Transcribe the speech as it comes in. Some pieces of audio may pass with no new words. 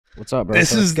What's up, bro?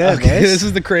 This is good, okay, boys. this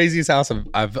is the craziest house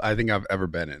I think I've ever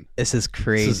been in. This is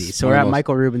crazy. is So one we're of at those-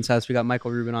 Michael Rubin's house. We got Michael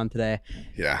Rubin on today.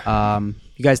 Yeah.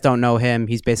 You guys don't know him.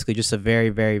 He's basically just a very,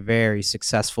 very, very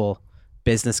successful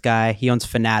business guy. He owns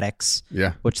Fanatics,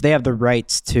 Yeah. which they have the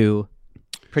rights to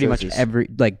pretty much Jerseys. every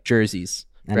jerseys,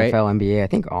 right? NFL, NBA, I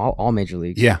think all major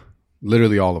leagues. Yeah.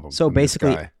 Literally all of them. So I mean, this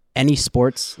basically, guy, any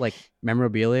sports like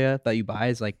memorabilia that you buy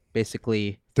is like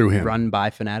basically through him. run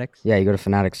by Fanatics. Yeah, you go to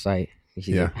Fanatics site.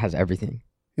 He Yeah. has everything.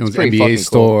 He owns pretty NBA fucking cool.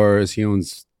 stores. He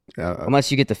owns. Unless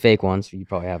you get the fake ones, you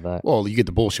probably have that. Well, you get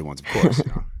the bullshit ones, of course.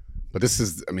 You know? But this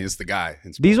is, I mean, it's the guy.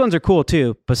 It's, These ones are cool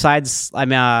too. Besides,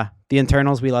 the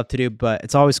internals we love to do, but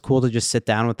it's always cool to just sit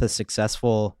down with a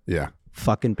successful yeah.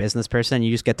 fucking business person.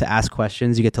 You just get to ask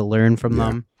questions. You get to learn from Yeah.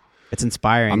 them. It's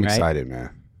inspiring, I'm right? excited, man.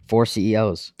 4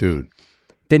 CEOs. Dude.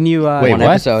 Didn't you? Wait, one what?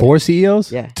 episode. 4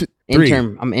 CEOs? Yeah. Three.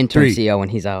 I'm intern Three. CEO when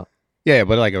he's out. Yeah,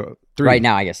 but like a 3. Right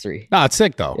now, I guess 3. No, it's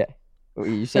sick though. Yeah.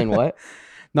 You saying what?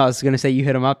 No, I was gonna say you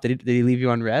hit him up. Did he leave you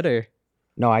on red or?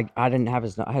 No, I didn't have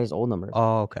his. I had his old number.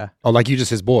 Oh, okay. Oh, like you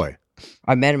just his boy.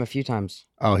 I met him a few times.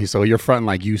 Oh, so you're fronting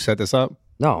like you set this up?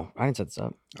 No, I didn't set this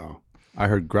up. Oh, I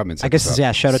heard Grubman set I guess this up.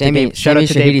 yeah. Shout out to Sammy, Dave. Shout out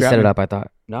to Shahidi Dave set it Grubman. up. I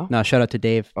thought. No. No, shout out to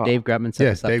Dave. Oh. Dave Grubman set Yeah,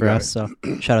 this up Dave for got us. So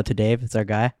shout out to Dave. It's our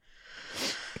guy.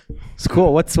 It's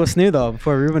cool. What's new though?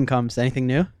 Before Ruben comes, anything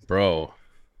new? Bro.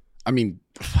 I mean,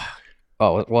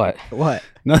 Oh, what? What?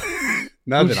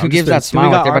 nothing. Who gives that So smile?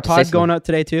 we like got they're our about to say pod something? going out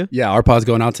today too. Yeah, our pod's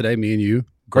going out today, me and you.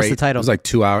 Great. What's the title? It was like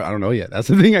 2 hours. I don't know yet. That's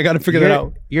the thing. I got to figure that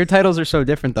out. Your titles are so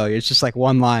different though. It's just like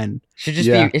one line. Should just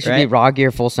Yeah. be. It should Right? be Raw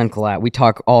Gear Full Send Collab. We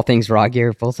talk all things Raw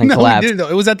Gear Full Send No, we Collab. didn't though.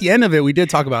 It was at the end of it. We did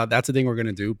talk about it. That's the thing we're going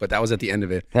to do, but that was at the end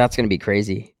of it. That's gonna be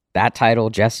crazy. That title,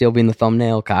 Jesse will be in the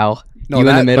thumbnail. Kyle, No, you in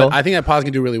the that- middle. but I think that pod's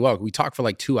going to do really well. We talked for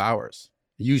like 2 hours.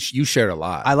 You shared a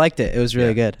lot. I liked it. It was really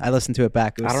Yeah. good. I listened to it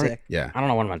back. It was I don't- sick. yeah. I don't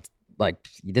know what I'm like.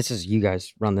 This is you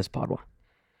guys run this pod one.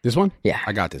 This one? Yeah.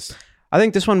 I got this. I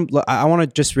think this one. I want to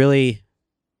just really.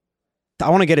 I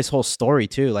want to get his whole story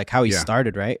too, like how he Yeah.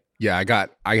 started, right? Yeah,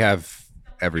 I have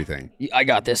everything. I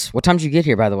got this. What time did you get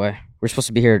here, by the way? We're supposed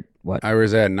to be here. What? I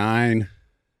was at 9.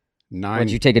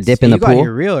 Did you take a dip in you the got pool?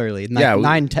 here real early. Yeah, we-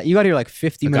 9, 10. You got here like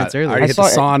 50 I minutes got- I early. already hit the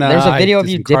sauna. There's a I video of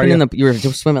did you some dipping cardio. in the. You were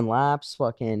just swimming laps.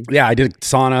 Fucking Yeah, I did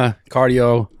sauna,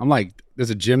 cardio. I'm like, there's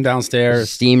a gym there's a downstairs.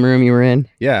 steam room you were in.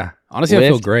 Yeah. Honestly, I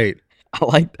feel Lift. great. I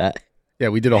like that. Yeah,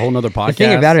 we did a whole nother podcast. The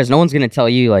thing about it is, no one's gonna tell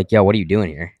you like, yo, what are you doing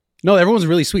here? No, everyone's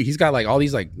really sweet. He's got like all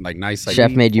these like nice like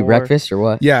Chef made you 4. breakfast or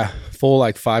what? Yeah, full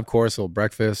like 5-course little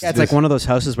breakfast. Yeah, it's like one of those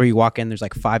houses where you walk in. There's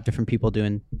like 5 different people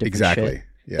doing different exactly. shit.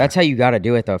 Yeah. That's how you got to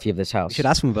do it though. If you have this house, You should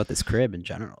ask him about this crib in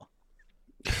general.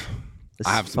 This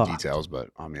I have is some fucked. details, but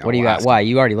I mean, what do you got? Why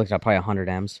you already looked at probably 100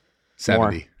 M's?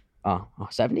 70. Oh,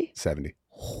 70? 70.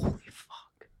 Holy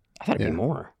fuck! I thought it'd Yeah. be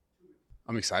more.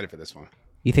 I'm excited for this one.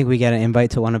 You think we get an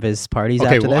invite to one of his parties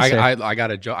Okay, after well, this? or- I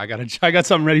got I got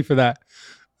something ready for that.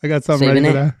 I got something Saving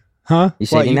ready for it? that. Huh? You What,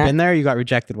 saving you've that? been there? You got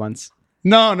rejected once.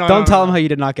 No. Don't tell him how you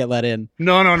did not get let in.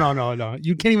 No.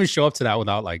 You can't even show up to that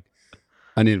without like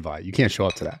an invite. You can't show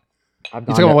up to that. I've You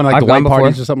gone talking about one like I've the white gone before.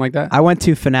 parties or something like that? I went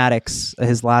to Fanatics,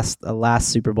 his last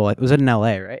Super Bowl. It was in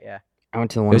LA, right? Yeah. I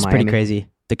went to the It one was in pretty Miami. crazy.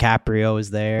 DiCaprio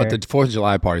was there. But the 4th of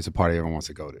July party is a party everyone wants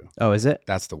to go to. Oh, is it?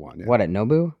 That's the one. Yeah. What at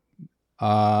Nobu?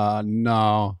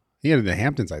 No. He had it in the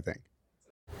Hamptons, I think.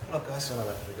 What up, guys?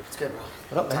 It's good, bro.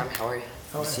 What up, man? How are you?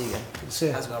 How are Good to see you again. Good to see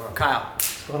you. How's it going, bro? Kyle.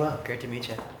 What's going on? Great to meet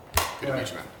you. Good to meet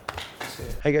you, man.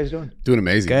 How you guys doing? Doing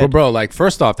amazing. Good. Well, bro, like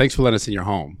first off, thanks for letting us in your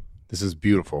home. This is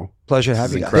beautiful. Pleasure to This have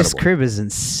is you guys. incredible. This crib is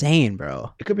insane,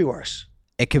 bro. It could be worse.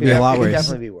 It could be a lot It could worse.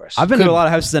 definitely be worse. I've been to Could- a lot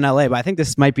of houses in LA, but I think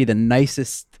this might be the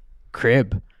nicest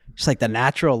crib. Just like the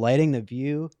natural lighting, the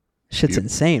view. Shit's Beautiful.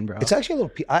 insane, bro. It's actually a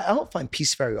little. I don't find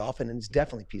peace very often, and it's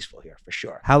definitely peaceful here for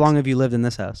sure. How long have you lived in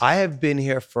this house? I have been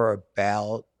here for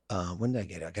about. When did I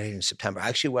get here? I got here in September. I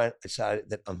actually decided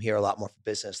that I'm here a lot more for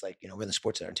business. Like, we're in the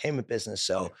sports and entertainment business.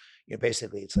 So,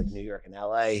 basically it's like New York and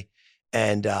LA.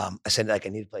 And I said, like, I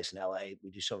need a place in LA. We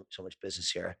do so much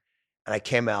business here. And I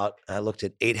came out and I looked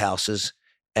at 8 houses.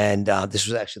 And this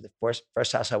was actually the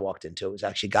first house I walked into. It was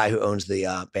actually a guy who owns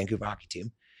the Vancouver hockey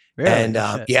team. Really? And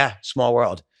Shit. yeah, small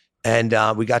world. And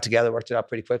we got together, worked it out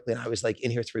pretty quickly. And I was like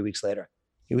in here 3 weeks later.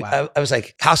 Wow. I was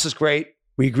like, house is great.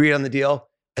 We agreed on the deal.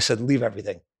 I said, leave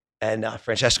everything. And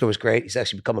Francesco was great. He's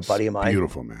actually become a buddy of mine.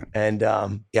 Beautiful, man. And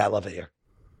yeah, I love it here.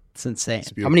 It's insane. It's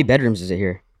How beautiful. many bedrooms is it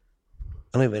here?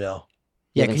 I don't even know.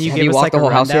 Yeah, Have can you have give us walked like the a whole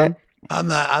house rundown? yet? I'm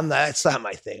not, it's not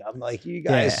my thing. I'm like, you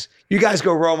guys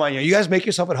go roam on you. You guys make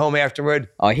yourself at home afterward.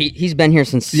 Oh, he's been here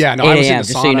since Yeah, no, 8 I was in a.m., the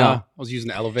just sauna. so you know. I was using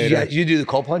the You, elevator. you do the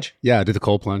cold plunge? Yeah, I did the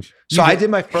cold plunge. So I did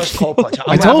my first cold plunge.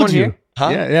 I told you. Huh?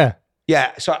 Yeah.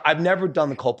 Yeah. So I've never done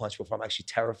the cold plunge before. I'm actually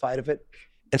terrified of it.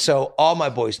 And so all my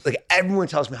boys, like everyone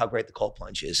tells me how great the cold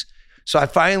plunge is. So I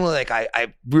finally like,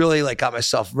 I really like got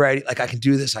myself ready. Like I can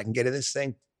do this. I can get in this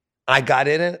thing. I got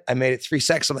in it. I made it 3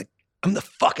 seconds. I'm like, I'm the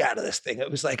fuck out of this thing. It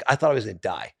was like, I thought I was going to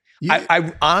die.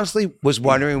 I honestly was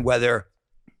wondering whether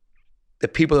the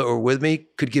people that were with me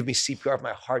could give me CPR if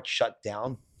my heart shut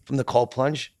down from the cold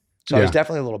plunge. So I was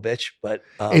definitely a little bitch, but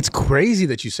it's crazy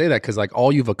that you say that because like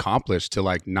all you've accomplished to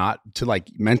like not to like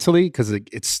mentally because it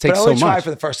takes so much. I only tried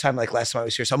for the first time like last time I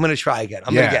was here, so I'm going to try again.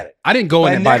 I'm going to get it. I didn't go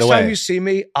in it by the way. Next time you see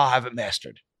me, I'll have it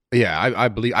mastered. Yeah, I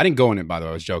believe I didn't go in it by the way.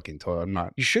 I was joking. I'm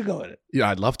not. You should go in it. Yeah,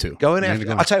 I'd love to go in after.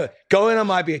 I'll tell you what. Go in on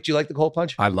my beach. Do you like the cold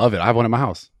plunge? I love it. I have one at my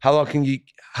house. How long can you?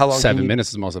 7 minutes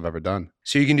is the most I've ever done.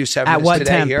 So you can do 7 minutes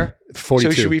today temp? here.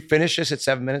 42. So should we finish this at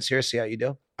 7 minutes here? See how you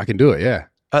do. I can do it. Yeah.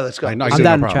 Oh, let's go. I'm down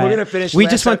to try. We're gonna finish. We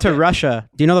just went to Russia.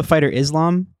 Do you know the fighter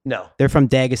Islam? No. They're from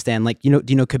Dagestan. Like, do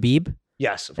you know Khabib?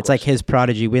 Yes. Of it's course. like his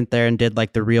prodigy went there and did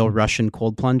like the real Russian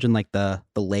cold plunge in like the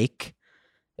lake.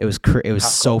 It was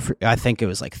so. I think it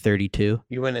was like 32.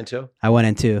 You went into? I went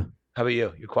into. How about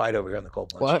you? You're quiet over here on the cold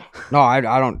plunge. What? No, I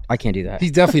don't. I can't do that.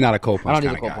 He's definitely not a cold plunge. I don't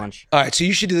do the cold guy. plunge. All right, so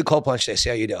you should do the cold plunge today. See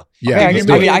how you do. Yeah, Okay, let's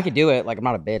I do it. I could do it. Like I'm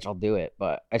not a bitch. I'll do it.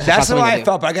 But it's just That's not the way something I to do.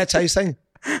 felt. But I got to tell you something.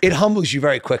 It humbles you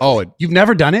very quickly. Oh, you've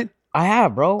never done it? I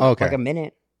have, bro. Okay. Like a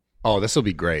minute. Oh, this will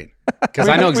be great because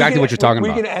I know exactly what you're talking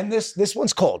about. We're gonna end this. This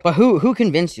one's cold. But who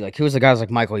convinced you? Like who was the guys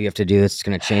like Michael? You have to do this. It's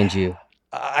gonna change you.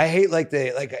 I hate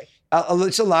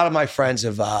it's a lot of my friends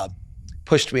have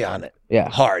pushed me on it. Yeah.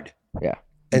 Hard. Yeah.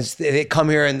 And they come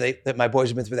here and my boys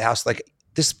have been through the house. Like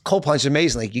this cold plunge is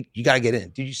amazing. Like you got to get in.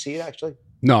 Did you see it actually?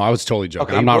 No, I was totally joking.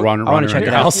 Okay, I'm not running. I want to check it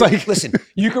out. I was like, listen,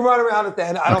 you can run around at the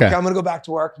end. I don't Okay. care. I'm going to go back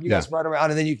to work. You guys run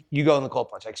around and then you go in the cold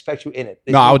plunge. I expect you in it.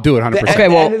 no, I'll do it 100%. Okay,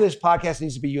 The well- end of this podcast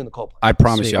needs to be you in the cold plunge. I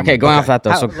promise Sweet. you. I'm Okay, going off that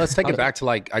though. So Let's take it back to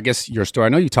like, I guess your story. I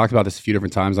know you talked about this a few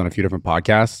different times on a few different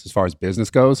podcasts as far as business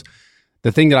goes.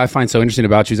 The thing that I find so interesting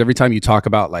about you is every time you talk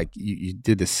about like you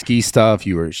did the ski stuff,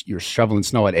 you were shoveling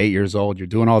snow at 8 years old, you're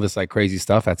doing all this like crazy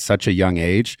stuff at such a young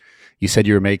age. You said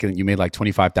you made like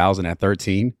 25,000 at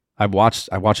 13. I watched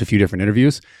a few different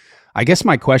interviews. I guess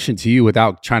my question to you,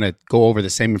 without trying to go over the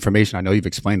same information, I know you've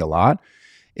explained a lot,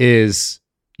 is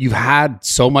you've had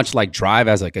so much like drive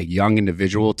as like a young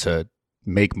individual to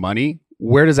make money.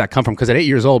 Where does that come from? Because at 8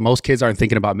 years old, most kids aren't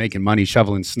thinking about making money,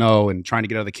 shoveling snow and trying to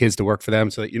get other kids to work for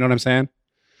them. So you know what I'm saying?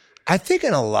 I think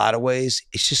in a lot of ways,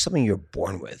 it's just something you're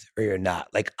born with or you're not.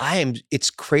 Like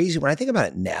it's crazy. When I think about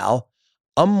it now,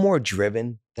 I'm more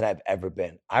driven than I've ever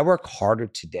been. I work harder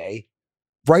today.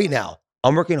 Right now,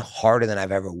 I'm working harder than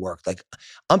I've ever worked. Like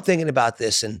I'm thinking about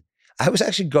this and I was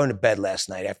actually going to bed last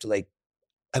night after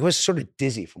I was sort of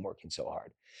dizzy from working so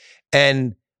hard.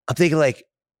 And I'm thinking like,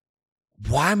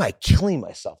 why am I killing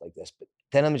myself like this? But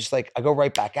then I'm just like, I go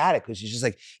right back at it because it's just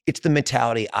like, it's the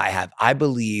mentality I have. I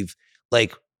believe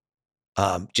like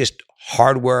just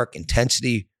hard work,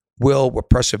 intensity, will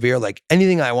persevere. Like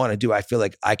anything I want to do, I feel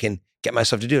like I can get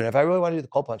myself to do. And if I really want to do the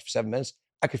cold plunge for 7 minutes,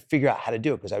 I could figure out how to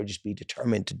do it because I would just be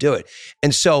determined to do it.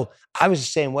 And so I was the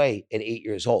same way at 8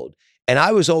 years old. And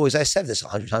I was always, I said this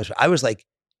 100 times, but I was like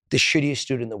the shittiest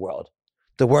student in the world,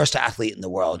 the worst athlete in the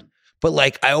world. But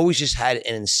like, I always just had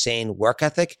an insane work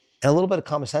ethic and a little bit of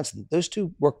common sense. And those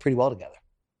two work pretty well together.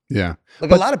 Yeah.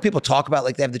 Like a lot of people talk about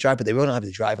like they have the drive, but they really don't have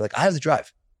the drive. Like I have the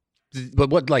drive.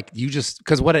 But what like you just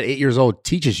because what at 8 years old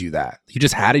teaches you that you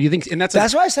just had it. You think, and that's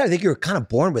why I said I think you're kind of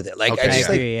born with it. Like Okay, I just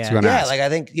like yeah. like I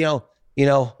think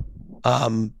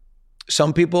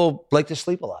some people like to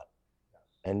sleep a lot,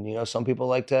 and some people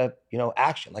like to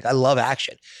action. Like I love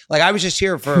action. Like I was just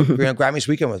here for Grammys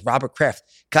weekend with Robert Kraft.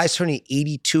 Guy's turning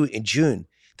 82 in June.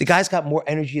 The guy's got more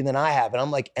energy than I have, and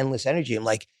I'm like endless energy. I'm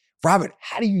like, Robert,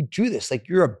 how do you do this? Like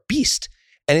you're a beast.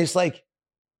 And it's like,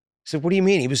 so what do you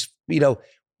mean? He was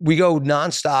we go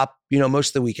nonstop, most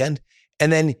of the weekend.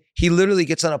 And then he literally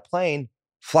gets on a plane,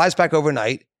 flies back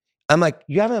overnight. I'm like,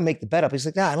 you have him make the bed up. He's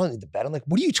like, nah, I don't need the bed. I'm like,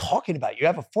 what are you talking about? You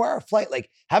have a 4-hour flight.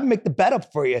 Like, have him make the bed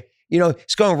up for you.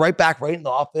 He's going right back, right in the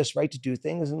office, right to do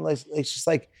things. And it's just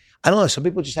like, I don't know. Some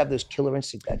people just have those killer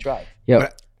instinct, that drive. Yeah.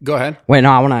 Go ahead. Wait, no,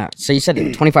 I want to. So you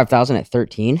said 25,000 at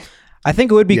 13. I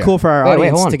think it would be cool for our Wait,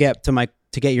 audience hold on.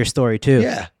 to get your story too.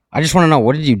 Yeah. I just want to know,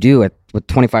 what did you do with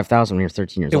 25,000 when you were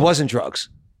 13 years It old? wasn't drugs.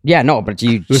 Yeah, no, but do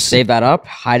you just save that up,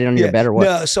 hide it under your bed, or what?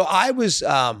 No, so I was,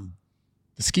 The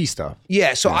ski stuff.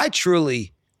 yeah, so I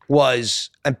truly was,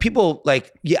 and people I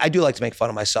do like to make fun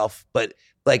of myself, but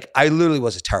I literally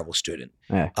was a terrible student.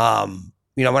 Yeah.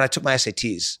 When I took my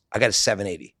SATs, I got a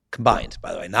 780 combined,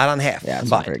 by the way, not on half, Yeah, it's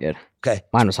not combined. very good. Okay.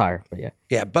 Mine was higher, but yeah.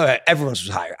 Yeah, but everyone's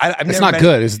was higher. I've It's never not met-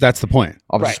 good. That's the point.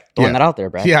 I was Right. just throwing Yeah. that out there,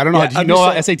 bro. Yeah, I don't know. Yeah, Do you I'm know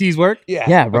just how SATs work? Yeah.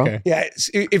 Yeah, bro. Okay. Yeah.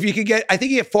 If you could get, I think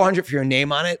you get 400 for your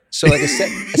name on it. So like a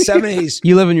 70s,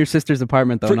 You live in your sister's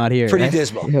apartment though, not here. pretty right?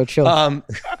 dismal. Yo, chill. Um,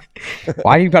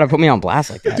 Why do you gotta put me on blast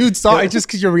like that? Dude, sorry. Just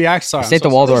because your reaction. I stay at the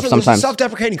Waldorf listen, this is a sometimes.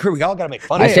 self-deprecating crew. We all got to make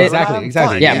fun I of say- it. exactly, I'm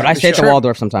exactly. fine. Yeah, but I for stay at the sure.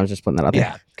 Waldorf sometimes. Just putting that out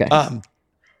there. Yeah. Okay.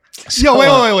 Yo,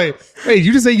 wait. Wait,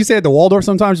 you just say you stay at the Waldorf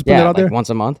sometimes? Just put Yeah, that out there? like once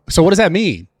a month. So what does that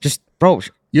mean? Just bro.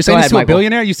 You're saying Go this ahead, to a Michael.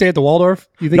 billionaire? You stay at the Waldorf?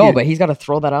 You think No, it- but he's got to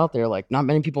throw that out there. Like, not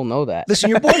many people know that. Listen,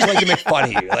 your boys like to make fun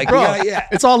of you. Like, Bro, you gotta, yeah.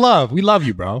 it's all love. We love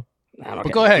you, bro. I don't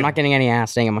But go ahead. I'm not getting any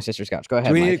ass staying on my sister's couch. Go ahead,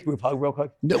 Do we Mike. need a group hug real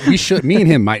quick? No, we should. Me and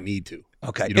him might need to.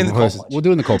 Okay. You know, In the cold plunge. we'll do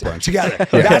it in the cold plunge. Together.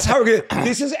 Yeah. That's how we're gonna.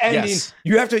 This is ending. Yes.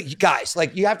 You have to, guys.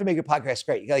 Like, you have to make your podcast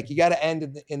great. You got to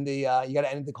end in the. You got to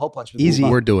end in the cold punch. with Easy. move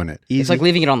on. We're doing it. It's like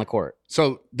leaving it on the court.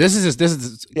 So this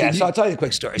is Yeah. So I'll tell you a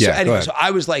quick story. Yeah, So go anyway, ahead. so I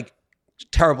was like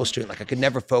terrible student. Like I could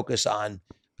never focus on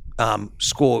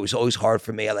school. It was always hard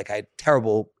for me. I had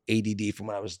terrible ADD from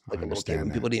when I was like a little kid. understand When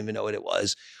that. people didn't even know what it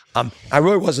was. I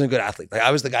really wasn't a good athlete. Like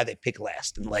I was the guy they picked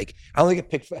last, and like I only get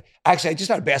picked. Actually, I just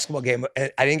had a basketball game,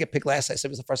 and I didn't get picked last. I said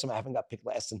it was the first time I haven't got picked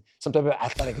last in some type of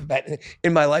athletic event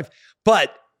in my life.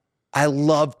 But I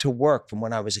loved to work from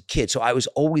when I was a kid, so I was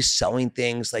always selling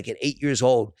things. Like at 8 years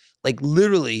old, like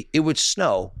literally, it would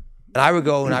snow, and I would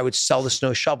go and I would sell the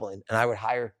snow shoveling, and I would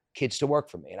hire kids to work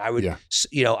for me, and I would,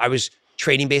 Yeah. I was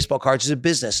trading baseball cards as a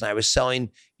business, and I was selling,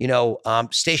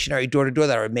 stationary door to door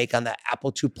that I would make on the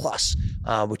Apple II Plus,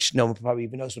 which no one probably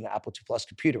even knows what an Apple II Plus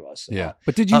computer was. Yeah.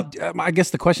 But did you, I guess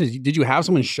the question is, did you have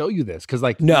someone show you this? Because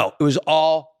like, No, it was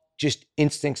all just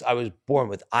instincts I was born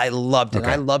with. I loved it. Okay.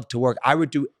 And I loved to work. I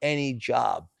would do any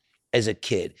job as a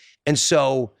kid. And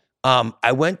so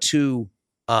I went to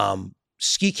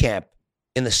ski camp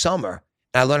in the summer,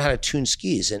 and I learned how to tune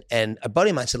skis. And a buddy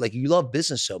of mine said, like, you love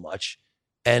business so much.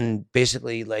 And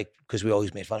basically, like, because we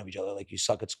always made fun of each other, like, you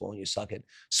suck at school and you suck at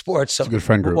sports. So it's a good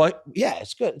friend group. yeah,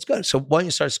 it's good. It's good. So why don't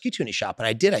you start a ski tuning shop? And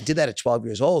I did. I did that at 12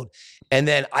 years old. And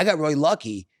then I got really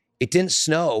lucky. It didn't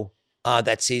snow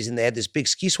that season. They had this big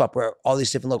ski swap where all these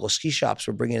different local ski shops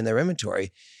were bringing in their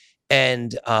inventory.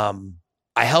 And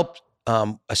I helped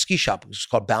a ski shop, which was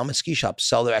called Bauman Ski Shop,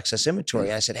 sell their excess inventory.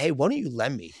 And I said, hey, why don't you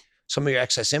lend me some of your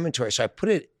excess inventory? So I put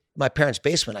it in my parents'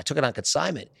 basement. I took it on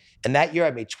consignment. And that year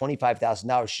I made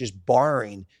 $25,000 just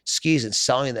borrowing skis and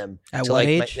selling them At to what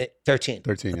like age? 13.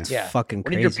 13, yeah. Yeah. Fucking What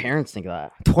crazy. did your parents think of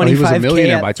that? he was a 25K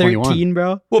millionaire at by 21. 13,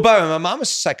 bro. Well, by the way, my mom was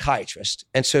a psychiatrist.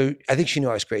 And so I think she knew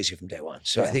I was crazy from day one.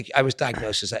 So I think I was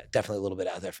diagnosed as definitely a little bit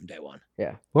out there from day one.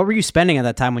 What were you spending at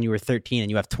that time when you were 13 and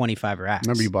you have 25 racks?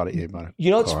 Remember you bought it. Yeah, you bought it. You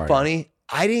know what's Car, yeah. funny?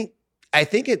 I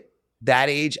think at that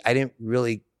age, I didn't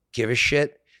really give a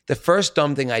shit. The first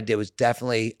dumb thing I did was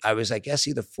definitely, I was, I guess,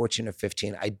 either 14 or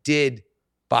 15. I did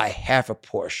buy half a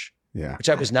Porsche, Yeah. which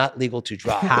I was not legal to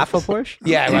drive. Half a Porsche?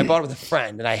 Yeah, I bought it with a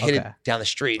friend, and I hid it Okay. down the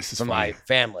street This is from funny. my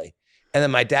family. And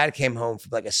then my dad came home from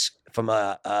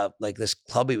like this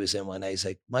club he was in one night. He's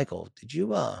like, Michael, did you?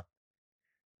 One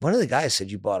of the guys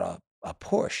said you bought a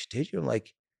Porsche, did you? I'm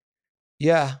like,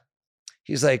 yeah.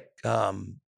 He's like,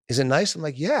 is it nice? I'm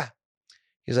like, yeah.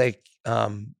 He's like,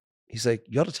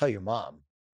 you ought to tell your mom.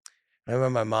 And I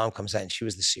remember my mom comes in. She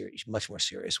was the serious, much more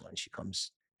serious one. She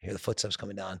comes, hear the footsteps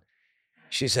coming down.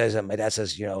 She says, my dad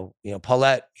says,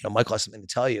 Paulette, Michael has something to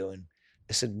tell you. And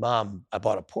I said, Mom, I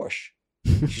bought a Porsche.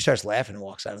 She starts laughing and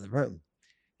walks out of the room.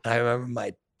 And I remember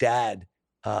my dad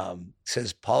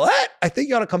says, Paulette, I think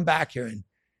you ought to come back here. And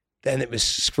then it was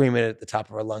screaming at the top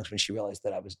of her lungs when she realized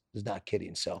that I was not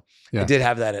kidding. So Yeah. I did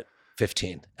have that at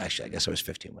 15. Actually, I guess I was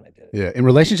 15 when I did it. Yeah. In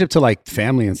relationship to like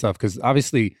family and stuff, because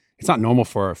obviously it's not normal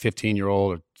for a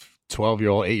 15-year-old or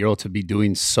 12-year-old, 8-year-old to be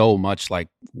doing so much like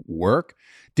work.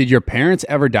 Did your parents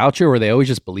ever doubt you? Or were they always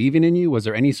just believing in you? Was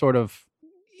there any sort of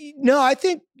No, I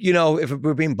think, if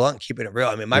we're being blunt, keeping it real.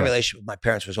 I mean, my Yeah. relationship with my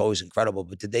parents was always incredible,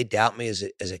 but did they doubt me as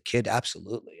a kid?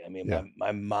 Absolutely. I mean, Yeah.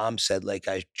 my mom said like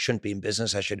I shouldn't be in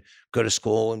business. I should go to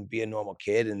school and be a normal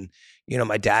kid. And,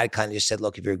 my dad kind of just said,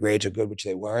 look, if your grades are good, which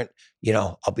they weren't,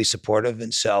 I'll be supportive.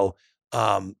 And so,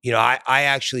 I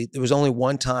actually, there was only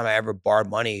one time I ever borrowed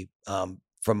money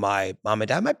from my mom and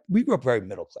dad. We grew up very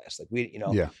middle class. Like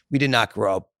yeah. we did not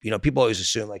grow up, people always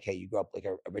assume like, hey, you grew up like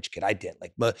a rich kid. I didn't.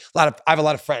 Like I have a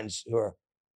lot of friends who are,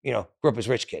 grew up as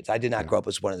rich kids. I did not Yeah. grow up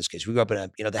as one of those kids. We grew up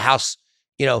in the house,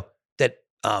 that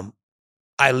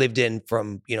I lived in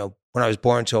from, when I was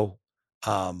born till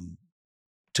I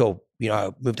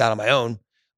moved out on my own.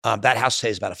 That house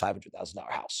today is about a $500,000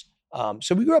 house.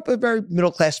 So we grew up in a very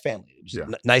middle class family. It was Yeah.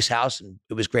 a nice house and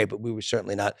it was great, but we were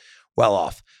certainly not well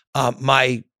off.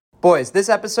 Boys, this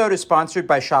episode is sponsored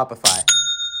by Shopify.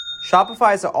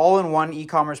 Shopify is an all-in-one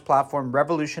e-commerce platform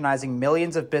revolutionizing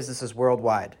millions of businesses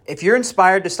worldwide. If you're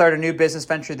inspired to start a new business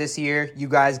venture this year, you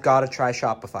guys gotta try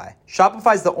Shopify.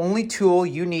 Shopify is the only tool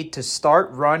you need to start,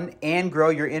 run, and grow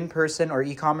your in-person or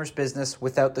e-commerce business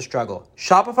without the struggle.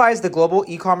 Shopify is the global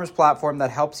e-commerce platform that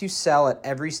helps you sell at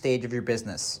every stage of your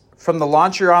business. From the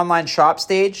launch your online shop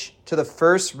stage to the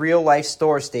first real-life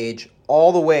store stage,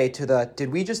 all the way to the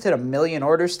did we just hit 1 million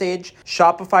order stage,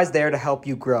 Shopify's there to help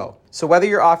you grow. So whether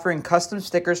you're offering custom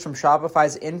stickers from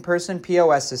Shopify's in-person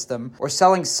POS system or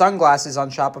selling sunglasses on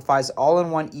Shopify's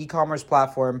all-in-one e-commerce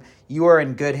platform, you are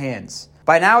in good hands.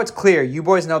 By now it's clear you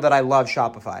boys know that I love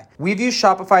Shopify. We've used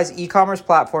Shopify's e-commerce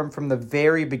platform from the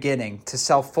very beginning to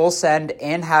sell full send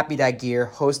and Happy Dad gear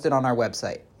hosted on our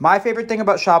website. My favorite thing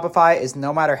about Shopify is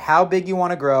no matter how big you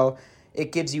want to grow,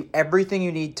 it gives you everything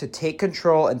you need to take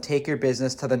control and take your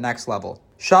business to the next level.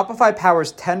 Shopify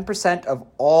powers 10% of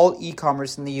all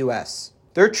e-commerce in the US.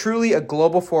 They're truly a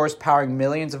global force powering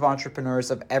millions of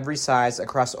entrepreneurs of every size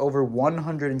across over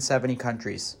 170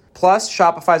 countries. Plus,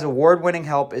 Shopify's award-winning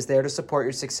help is there to support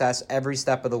your success every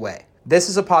step of the way. This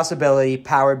is a possibility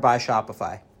powered by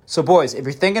Shopify. So boys, if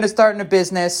you're thinking of starting a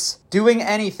business, doing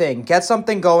anything, get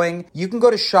something going, you can go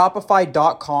to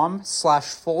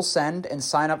shopify.com/fullsend and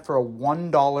sign up for a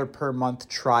 $1 per month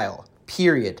trial,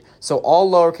 period. So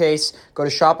all lowercase, go to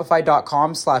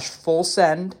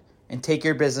shopify.com/fullsend and take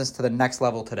your business to the next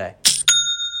level today.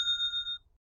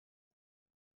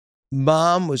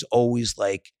 Mom was always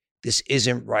like, this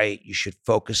isn't right. You should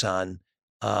focus on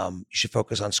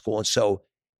school. And so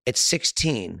at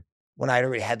 16, when I'd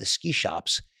already had the ski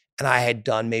shops, and I had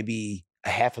done maybe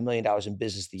 $500,000 in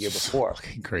business the year before.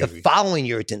 Crazy. The following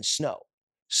year, it didn't snow.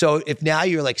 So if now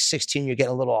you're like 16, you're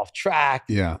getting a little off track.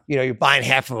 Yeah. You're buying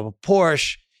half of a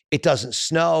Porsche. It doesn't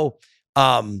snow.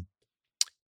 I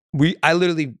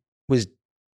literally was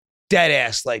dead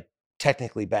ass, like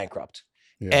technically bankrupt.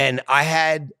 Yeah. And I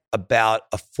had about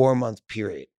a 4-month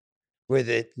period where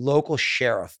the local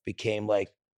sheriff became like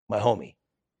my homie.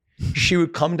 She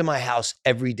would come to my house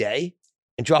every day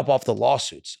and drop off the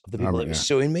lawsuits of the people that were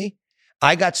suing me.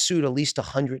 I got sued at least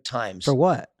 100 times. For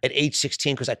what? At age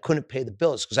 16, because I couldn't pay the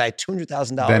bills, because I had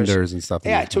 $200,000. Vendors and stuff.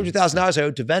 Yeah, I had $200,000 I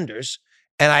owed to vendors,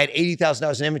 and I had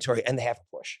 $80,000 in inventory and the half a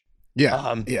Porsche.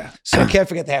 Yeah. So I can't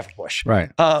forget the half a Porsche.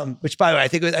 Right. Which, by the way, I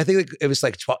think it was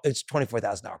like it's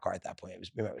 $24,000 car at that point. It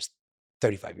was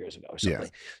 35 years ago or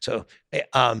something.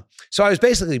 Yeah. So I was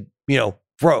basically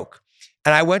broke,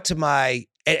 and I went to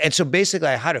and so basically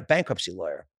I hired a bankruptcy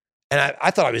lawyer. And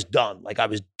I thought I was done. Like I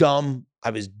was dumb. I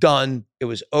was done. It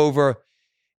was over.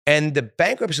 And the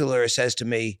bankruptcy lawyer says to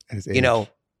me, by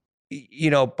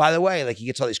the way, like he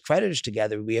gets all these creditors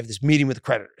together. We have this meeting with the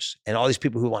creditors and all these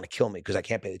people who want to kill me because I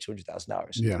can't pay the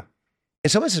 $200,000. Yeah.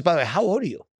 And someone says, by the way, how old are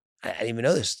you? I didn't even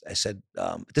know this. I said,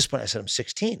 at this point, I said, I'm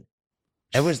 16.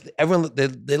 Everyone,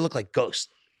 they look like ghosts.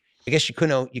 I guess you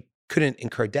couldn't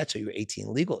incur debt, so you were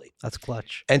 18 legally. That's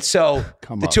clutch. And so the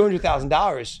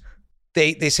 $200,000,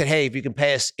 they said, hey, if you can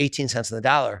pay us 18 cents on the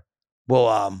dollar, we'll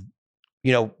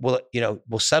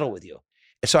settle with you.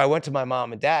 And so I went to my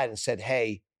mom and dad and said,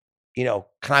 hey, can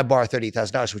I borrow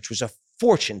 $30,000, which was a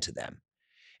fortune to them.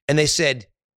 And they said,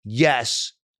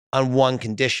 yes, on one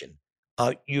condition.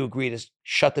 You agree to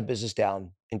shut the business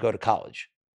down and go to college.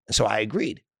 And so I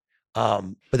agreed. But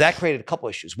that created a couple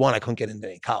issues. One, I couldn't get into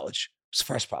any college. It was the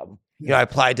first problem. Yeah. I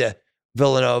applied to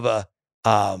Villanova,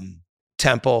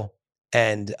 Temple,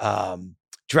 and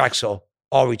Drexel,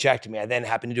 all rejected me. I then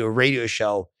happened to do a radio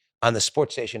show on the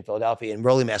sports station in Philadelphia, and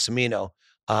Rolly Massimino,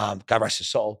 God rest his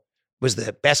soul, was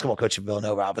the basketball coach of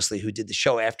Villanova, obviously, who did the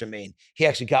show after me. And he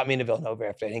actually got me into Villanova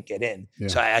after I didn't get in. Yeah.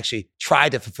 So I actually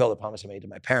tried to fulfill the promise I made to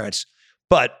my parents.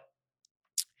 But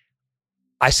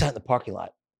I sat in the parking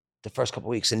lot the first couple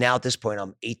of weeks. And now at this point,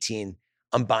 I'm 18.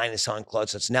 I'm buying and selling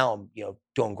clothes. So now I'm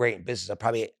doing great in business. I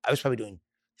was probably doing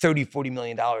 $30-40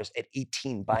 million at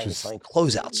 18 buying and selling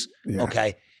closeouts. Yeah.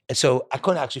 Okay. And so I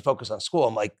couldn't actually focus on school.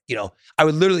 I'm like, I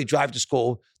would literally drive to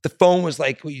school. The phone was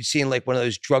like what you see in like one of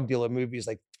those drug dealer movies,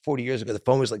 like 40 years ago. The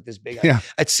phone was like this big. Yeah.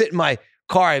 I'd sit in my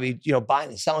car. I'd be, buying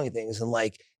and selling things. And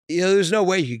like, there's no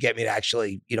way you could get me to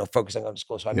actually, focus on going to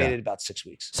school. So I made it about 6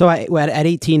 weeks. So at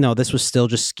 18 though, this was still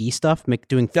just ski stuff,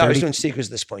 doing 30? No, I was doing sneakers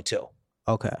at this point too.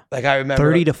 Okay. Like I remember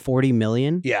 30 to 40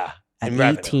 million? Yeah. At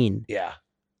revenue. 18. Yeah.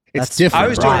 It's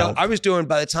different. I was doing,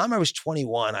 by the time I was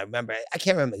 21, I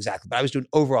can't remember exactly, but I was doing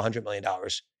over $100 million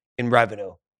in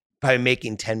revenue, probably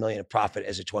making 10 million in profit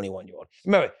as a 21-year-old.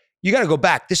 Remember, you got to go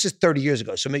back. This is 30 years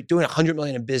ago. So doing 100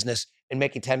 million in business and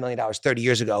making $10 million 30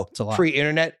 years ago,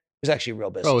 pre-internet, was actually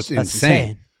real business. Bro, it's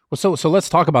insane. Well, so let's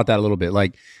talk about that a little bit.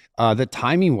 Like, The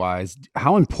timing wise,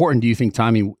 how important do you think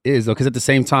timing is? Though, because at the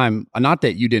same time, not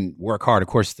that you didn't work hard. Of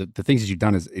course, the things that you've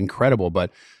done is incredible.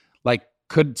 But like,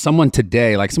 could someone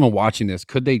today, like someone watching this,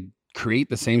 could they create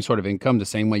the same sort of income the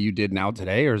same way you did now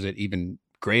today, or is it even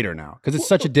greater now? Because it's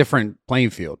such a different playing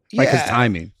field, right? Because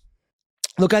timing.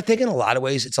 Look, I think in a lot of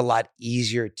ways, it's a lot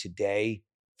easier today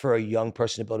for a young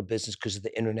person to build a business because of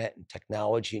the internet and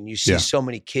technology. And you see so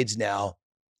many kids now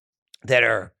that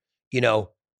are,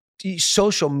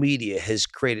 social media has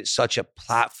created such a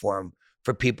platform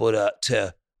for people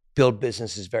to build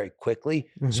businesses very quickly.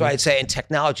 Mm-hmm. So I'd say, and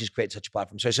technology has created such a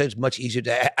platform. So I say it's much easier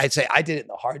I'd say I did it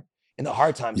in the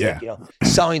hard times, like,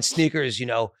 selling sneakers,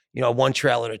 one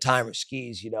trail at a time, or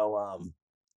skis,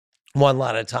 one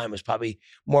lot at a time is probably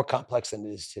more complex than it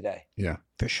is today. Yeah,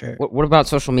 for sure. What about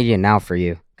social media now for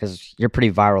you? Because you're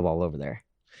pretty viral all over there.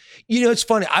 It's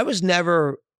funny. I was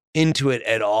never into it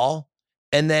at all.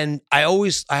 And then I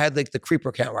had like the creeper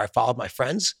account where I followed my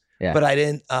friends, but I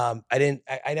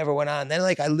never went on. Then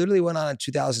I literally went on in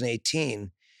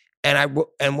 2018, and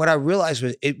what I realized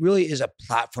was it really is a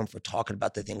platform for talking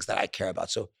about the things that I care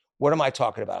about. So what am I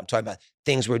talking about? I'm talking about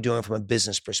things we're doing from a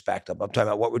business perspective. I'm talking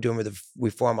about what we're doing with the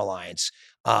Reform Alliance.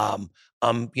 I'm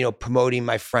promoting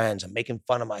my friends. I'm making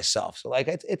fun of myself. So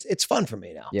it's fun for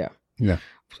me now. Yeah. Yeah.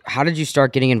 How did you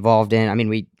start getting involved in? I mean,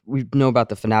 we know about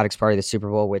the Fanatics party, the Super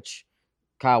Bowl, which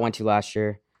Kyle went to last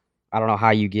year. I don't know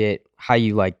how you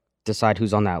decide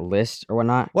who's on that list or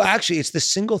whatnot. Well, actually, it's the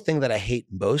single thing that I hate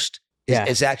most.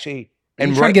 Is actually.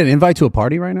 And you trying to get an invite to a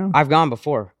party right now? I've gone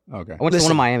before. Okay. I went to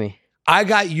one in Miami. I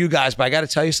got you guys, but I got to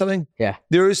tell you something. Yeah.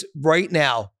 There is right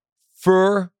now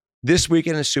for this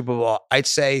weekend in the Super Bowl, I'd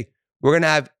say we're going to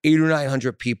have 800 or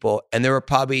 900 people, and there are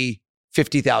probably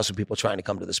 50,000 people trying to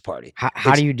come to this party.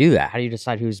 How do you do that? How do you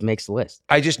decide who makes the list?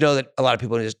 I just know that a lot of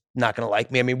people are just not going to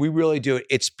like me. I mean, we really do it.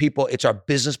 It's people, it's our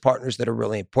business partners that are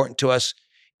really important to us.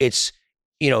 It's,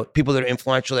 people that are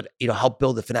influential that, help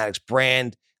build the Fanatics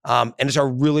brand. And it's our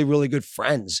really, really good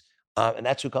friends. And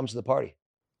that's who comes to the party.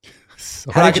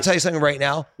 So I can tell you something right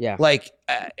now. Yeah.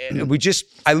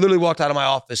 I literally walked out of my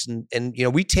office and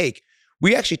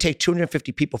we actually take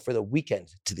 250 people for the weekend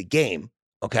to the game.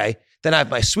 Okay. Then I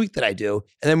have my suite that I do.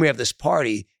 And then we have this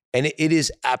party, and it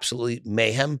is absolutely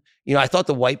mayhem. I thought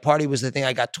the white party was the thing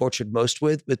I got tortured most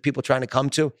with people trying to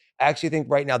come to. I actually think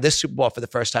right now, this Super Bowl for the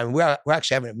first time, we're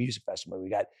actually having a music festival.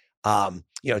 We got,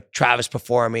 Travis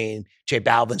performing, J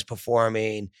Balvin's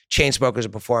performing, Chainsmokers are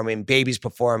performing, Baby's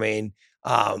performing.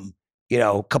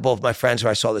 A couple of my friends who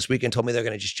I saw this weekend told me they're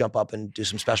going to just jump up and do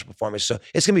some special performances. So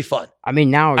it's going to be fun. I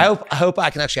mean, now I hope I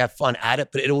can actually have fun at it,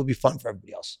 but it will be fun for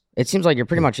everybody else. It seems like you're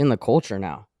pretty much in the culture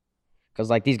now. Because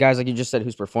these guys, like you just said,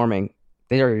 who's performing,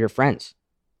 they are your friends.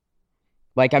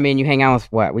 You hang out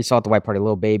with what? We saw at the white party,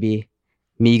 Lil Baby,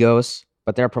 Migos,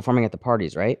 but they're performing at the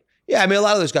parties, right? Yeah, a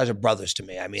lot of those guys are brothers to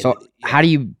me. So how do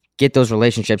you get those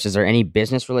relationships? Is there any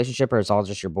business relationship, or it's all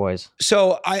just your boys?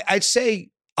 So I'd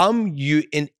say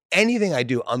in anything I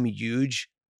do, I'm huge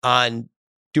on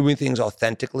doing things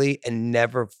authentically and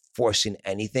never forcing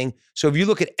anything. So if you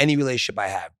look at any relationship I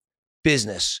have,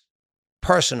 business,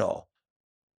 personal,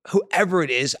 whoever it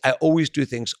is, I always do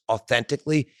things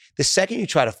authentically. The second you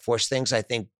try to force things, I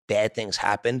think bad things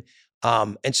happen.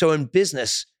 And so in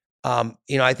business,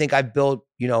 I think I've built,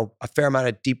 a fair amount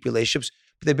of deep relationships,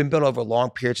 but they've been built over long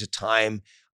periods of time.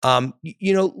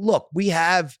 Look,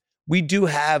 we do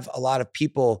have a lot of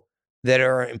people that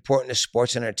are important to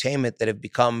sports and entertainment that have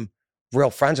become real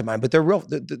friends of mine, but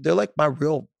they're like my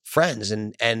real friends.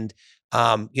 And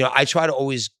I try to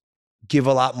always give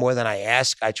a lot more than I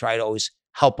ask. I try to always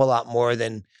help a lot more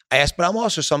than I ask, but I'm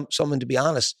also someone, to be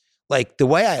honest, the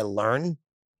way I learn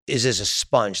is as a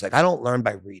sponge. I don't learn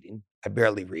by reading. I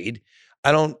barely read.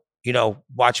 I don't,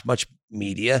 watch much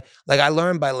media. I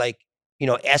learn by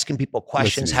asking people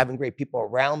questions, Listening. having great people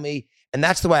around me. And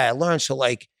that's the way I learn. So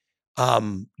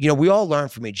we all learn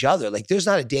from each other. There's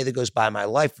not a day that goes by in my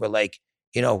life where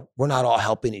we're not all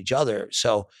helping each other.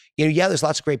 So, there's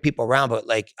lots of great people around, but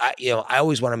I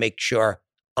always want to make sure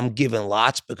I'm giving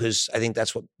lots, because I think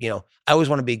that's what, I always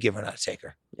want to be a giver, not a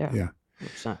taker. Yeah.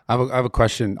 100%. I have a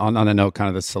question on a note, kind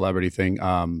of the celebrity thing.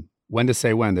 When to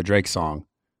Say When, the Drake song.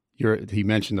 He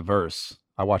mentioned the verse.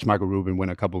 I watched Michael Rubin win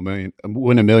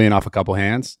 $1 million off a couple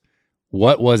hands.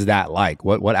 What was that like?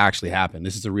 What actually happened?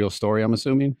 This is a real story, I'm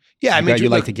assuming. Yeah, you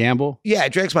like to gamble? Yeah,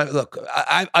 Drake's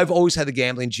I've always had the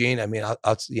gambling gene. I'll in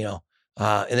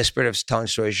the spirit of telling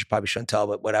stories, you probably shouldn't tell,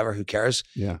 but whatever, who cares?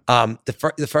 Yeah.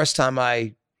 The first time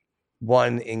I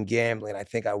won in gambling, I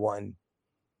think I won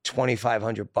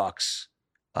 $2,500.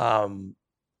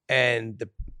 And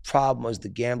problem was the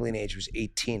gambling age was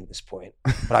 18 at this point,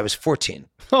 but I was 14.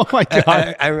 Oh my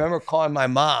God. I remember calling my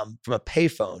mom from a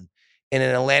payphone in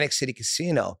an Atlantic City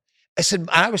casino. I said,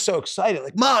 I was so excited,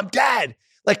 like, Mom, Dad,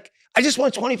 like, I just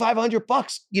won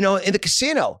 $2,500, in the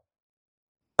casino.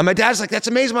 And my dad's like, that's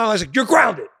amazing, Mom. I was like, you're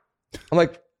grounded. I'm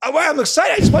like, I'm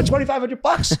excited. I just won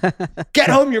 $2,500. Get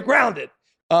home, you're grounded.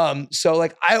 So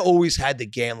like, I always had the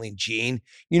gambling gene.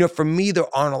 For me, there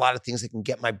aren't a lot of things that can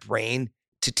get my brain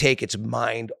to take its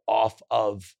mind off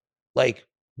of like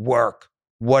work,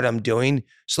 what I'm doing.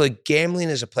 So like gambling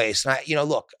is a place. And I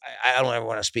don't ever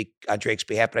want to speak on Drake's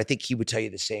behalf, but I think he would tell you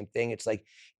the same thing. It's like,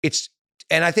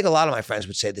 and I think a lot of my friends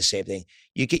would say the same thing.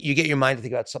 You get your mind to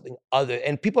think about something other,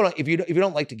 and people don't, if you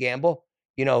don't like to gamble,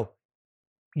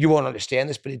 you won't understand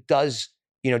this, but it does,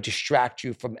 distract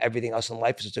you from everything else in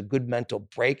life. So it's a good mental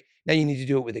break. Now you need to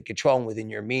do it within control and within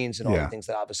your means and all the things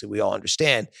that obviously we all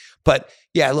understand. But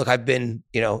yeah, look, I've been,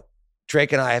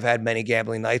 Drake and I have had many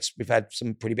gambling nights. We've had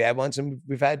some pretty bad ones, and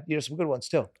we've had, some good ones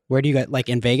too. Where do you get, like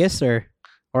in Vegas or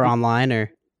online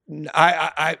or?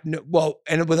 Well,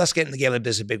 and with us getting in the gambling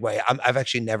business a big way, I've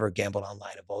actually never gambled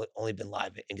online. I've only been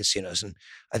live in casinos. And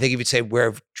I think if you'd say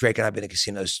where Drake and I have been in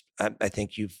casinos, I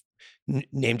think you've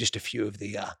named just a few of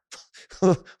the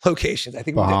locations. I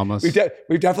think Bahamas. We've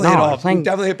definitely hit off. We've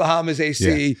definitely hit Bahamas,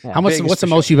 AC. Yeah. How much? What's the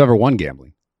most you've ever won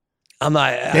gambling? I'm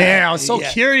not. Yeah, I was so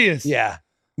curious. Yeah,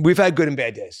 we've had good and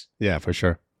bad days. Yeah, for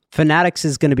sure. Fanatics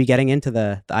is going to be getting into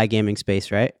the iGaming space,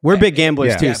 right? We're big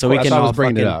gamblers too, so we can all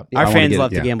bring it up. Our fans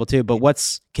love to gamble too. But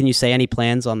can you say any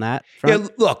plans on that front? Yeah,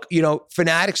 look,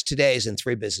 Fanatics today is in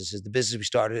three businesses. The business we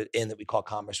started in that we call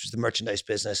Commerce was the merchandise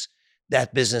business.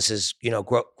 That business has,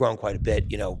 grown quite a bit.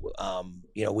 We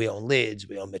own Lids,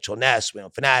 we own Mitchell Ness, we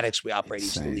own Fanatics, we operate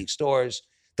each of the league stores.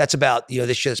 That's about,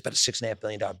 this year, it's about a $6.5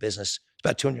 billion business. It's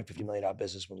about $250 million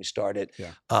business when we started,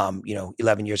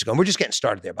 11 years ago. And we're just getting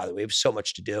started there, by the way. We have so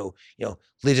much to do.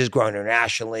 Lids is growing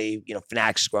internationally.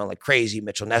 Fanatics is growing like crazy.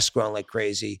 Mitchell Ness is growing like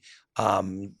crazy.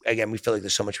 Again, we feel like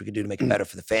there's so much we can do to make it better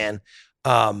for the fan.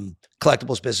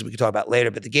 Collectibles business we can talk about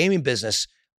later. But the gaming business,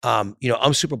 I'm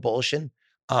super bullish in.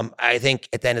 I think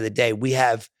at the end of the day,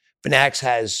 Fanatics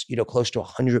has, close to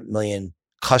 100 million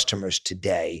customers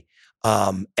today.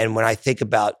 And when I think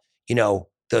about,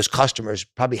 those customers,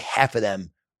 probably half of them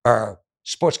are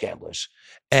sports gamblers.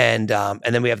 And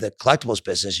then we have the collectibles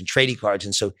business and trading cards.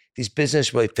 And so these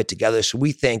businesses really fit together. So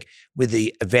we think with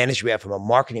the advantage we have from a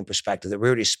marketing perspective that we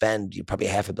already spend probably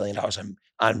 $500 million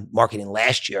on marketing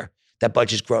last year. That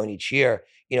budget's growing each year.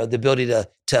 The ability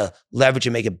to leverage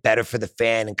and make it better for the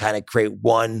fan and kind of create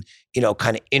one,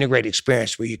 kind of integrated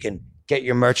experience where you can get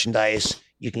your merchandise,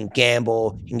 you can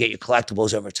gamble, you can get your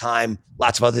collectibles over time.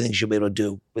 Lots of other things you'll be able to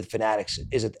do with Fanatics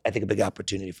is, I think, a big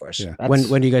opportunity for us. Yeah.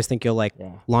 When do you guys think you'll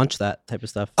launch that type of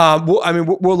stuff?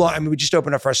 We just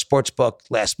opened up our sports book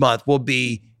last month. We'll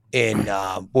be in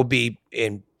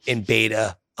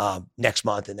beta next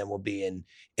month, and then we'll be in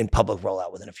public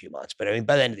rollout within a few months. But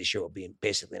by the end of this year, we'll be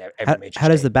basically in every major How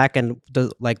does the back end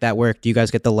like that work? Do you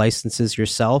guys get the licenses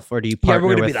yourself, or do you partner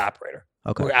we're going to with? be the operator.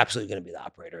 Okay. We're absolutely going to be the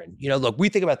operator. And, look, we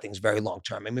think about things very long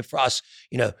term. I mean, for us,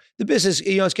 the business,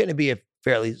 it's getting to be a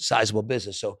fairly sizable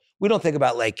business. So we don't think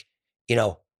about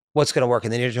what's going to work in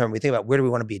the near term. We think about where do we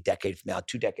want to be a decade from now,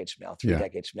 2 decades from now, 3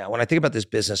 decades from now. When I think about this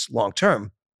business long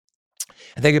term,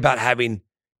 I think about having,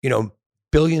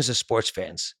 billions of sports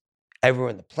fans everywhere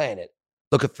on the planet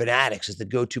look at Fanatics as the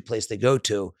go-to place they go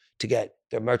to get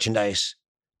their merchandise,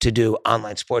 to do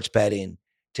online sports betting,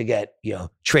 to get,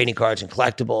 trading cards and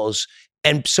collectibles,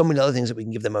 and so many other things that we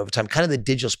can give them over time, kind of the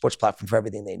digital sports platform for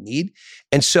everything they need.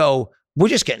 And so we're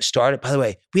just getting started. By the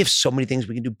way, we have so many things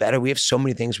we can do better. We have so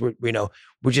many things we're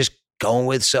just going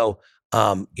with. So,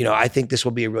 I think this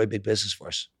will be a really big business for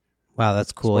us. Wow,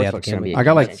 that's cool. I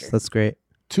got that's great.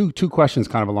 Two questions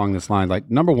kind of along this line. Like,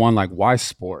 number one, like, why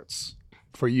sports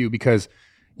for you? Because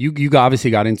you obviously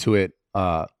got into it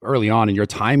early on, and your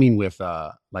timing with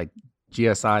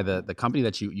GSI, the company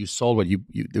that you sold,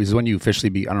 it was when you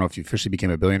officially I don't know if you officially became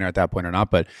a billionaire at that point or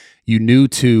not, but you knew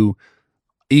to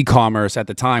e-commerce at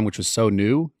the time, which was so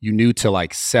new, you knew to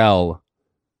sell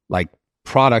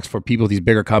products for people, these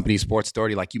bigger companies, Sports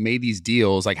Authority, you made these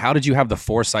deals. How did you have the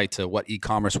foresight to what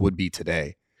e-commerce would be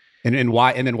today? And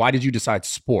why did you decide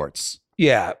sports?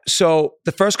 Yeah. So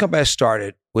the first company I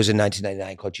started was in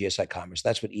 1999 called GSI Commerce.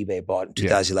 That's what eBay bought in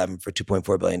 2011 for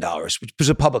 $2.4 billion, which was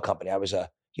a public company. I was at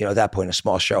that point, a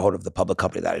small shareholder of the public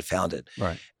company that I founded.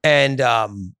 Right. And,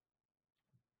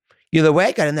 the way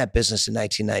I got in that business in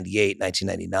 1998,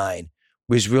 1999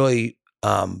 was really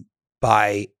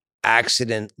by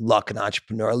accident, luck, and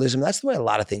entrepreneurialism. That's the way a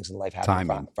lot of things in life happen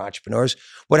Timing. for entrepreneurs.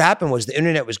 What happened was the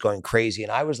internet was going crazy,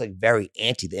 and I was like very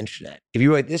anti the internet. If you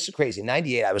were like, this is crazy. In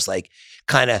 '98, I was like,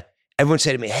 everyone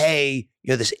said to me, hey,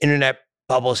 this internet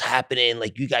bubble's happening.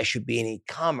 Like, you guys should be in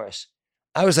e-commerce.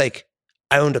 I was like,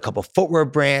 I owned a couple footwear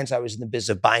brands. I was in the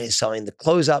business of buying and selling the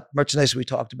close-up merchandise we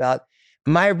talked about.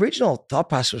 My original thought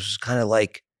process was kind of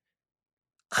like,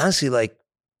 honestly, like,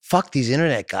 fuck these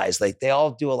internet guys. Like, they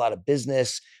all do a lot of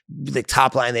business, like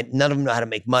top line. None of them know how to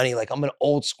make money. Like, I'm an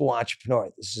old school entrepreneur.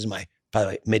 This is my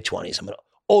probably mid-20s. I'm an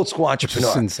old school entrepreneur.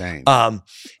 It's insane.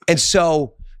 And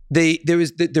so there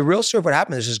was the real story of what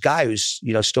happened. There's this guy who's,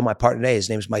 still my partner today. His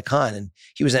name is Mike Hahn, and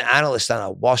he was an analyst on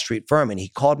a Wall Street firm. And he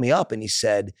called me up and he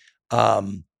said,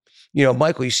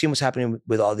 Michael, you see what's happening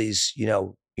with all these,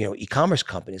 e-commerce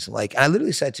companies. And I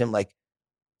literally said to him, like,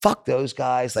 fuck those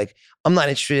guys. Like, I'm not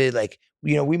interested. Like,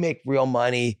 we make real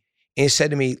money. And he said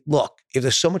to me, look, if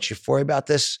there's so much euphoria about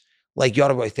this, like, you ought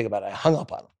to really think about it. I hung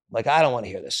up on him. Like, I don't want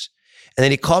to hear this. And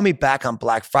then he called me back on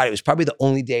Black Friday. It was probably the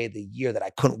only day of the year that I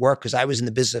couldn't work because I was in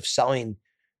the business of selling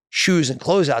shoes and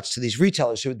closeouts to these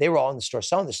retailers who they were all in the store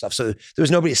selling this stuff. So there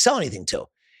was nobody to sell anything to.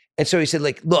 And so he said,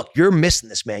 like, look, you're missing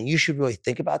this, man. You should really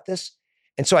think about this.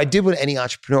 And so I did what any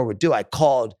entrepreneur would do. I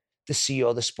called the CEO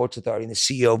of the Sports Authority and the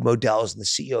CEO of Modell's and the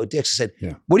CEO of Dick's. I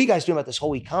said, what are you guys doing about this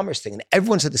whole e-commerce thing? And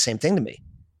everyone said the same thing to me.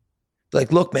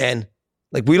 Like, look, man,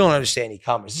 like, we don't understand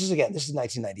e-commerce. This is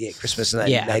 1998, Christmas of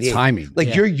 1998. Yeah, timing.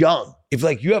 Like, you're young. If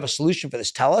like you have a solution for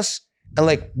this, tell us. And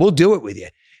like, we'll do it with you.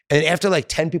 And after like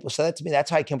 10 people said that to me, that's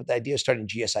how I came up with the idea of starting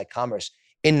GSI Commerce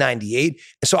in 98.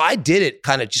 And so I did it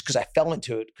kind of just because I fell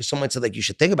into it because someone said, like, you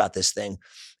should think about this thing.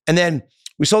 And then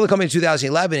we sold the company in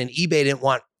 2011 and eBay didn't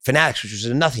want Fanatics, which was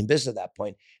a nothing business at that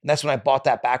point. And that's when I bought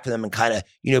that back from them and kind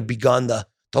of, begun the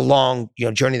long,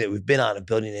 journey that we've been on of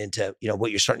building it into,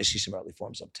 what you're starting to see some early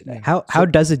forms of today. How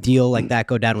does a deal like that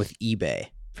go down with eBay?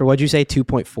 For what'd you say,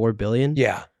 2.4 billion?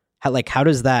 Yeah. How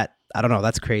does that, I don't know,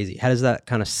 that's crazy. How does that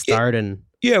kind of start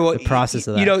the process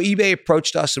of that? eBay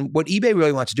approached us, and what eBay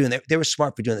really wants to do, and they were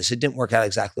smart for doing this. It didn't work out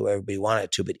exactly the way everybody wanted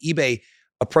it to, but eBay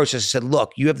approached us and said,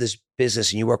 look, you have this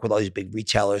business and you work with all these big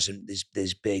retailers and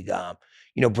these big,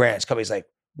 brands, companies like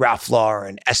Ralph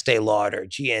Lauren, Estee Lauder,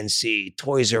 GNC,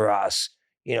 Toys R Us,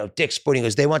 Dick's Sporting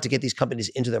Goods. They want to get these companies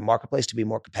into their marketplace to be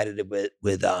more competitive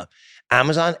with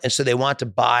Amazon. And so they want to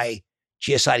buy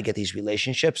GSI to get these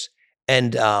relationships.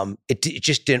 And it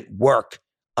just didn't work.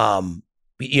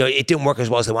 It didn't work as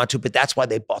well as they wanted to, but that's why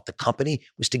they bought the company,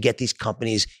 was to get these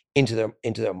companies into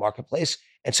their marketplace.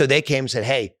 And so they came and said,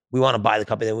 hey, we want to buy the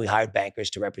company. Then we hired bankers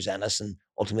to represent us. And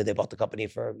ultimately they bought the company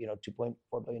for, $2.4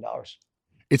 billion.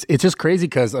 It's just crazy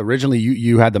because originally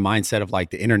you had the mindset of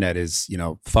like the internet is,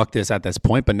 fuck this at this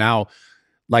point. But now,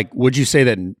 like, would you say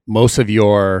that most of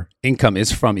your income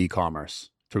is from e-commerce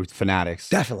through Fanatics?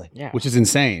 Definitely. Yeah. Which is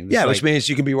insane. It's which means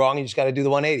you can be wrong and you just got to do the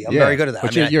 180. I'm very good at that.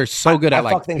 But you're so good at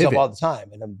like fuck things pivot. up all the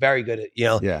time. And I'm very good at,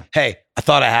 hey, I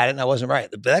thought I had it and I wasn't right.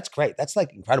 But that's great. That's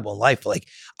like incredible in life. Like,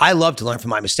 I love to learn from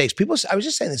my mistakes. I was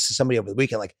just saying this to somebody over the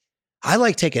weekend, like, I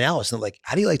like taking L's. And I'm like,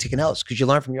 how do you like taking L's? Because you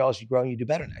learn from your L's, you grow and you do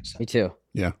better next time. Me too.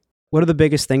 Yeah. What are the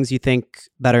biggest things you think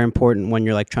that are important when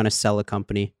you're like trying to sell a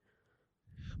company?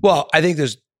 Well, I think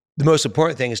the most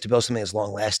important thing is to build something that's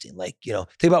long lasting. Like, think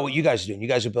about what you guys are doing. You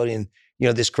guys are building,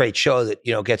 this great show that,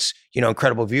 gets,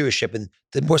 incredible viewership. And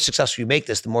the more successful you make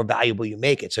this, the more valuable you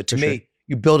make it. So to me,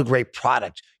 you build a great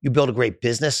product, you build a great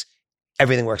business,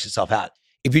 everything works itself out.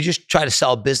 If you just try to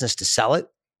sell a business to sell it,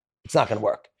 it's not going to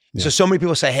work. Yeah. So many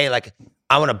people say, hey, like,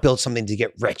 I want to build something to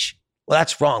get rich. Well,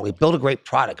 that's wrong. We build a great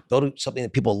product, build something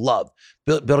that people love,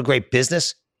 build a great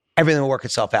business, everything will work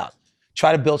itself out.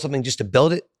 Try to build something just to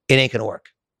build it, it ain't going to work.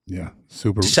 Yeah,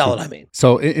 super. Sell it, I mean.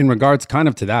 So in regards kind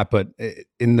of to that, but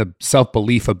in the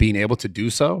self-belief of being able to do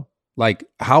so, like,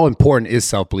 how important is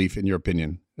self-belief in your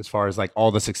opinion, as far as like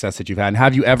all the success that you've had? And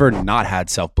have you ever not had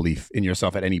self-belief in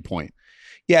yourself at any point?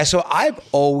 Yeah, so I've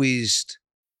always...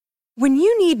 When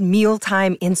you need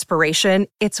mealtime inspiration,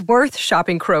 it's worth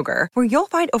shopping Kroger, where you'll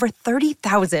find over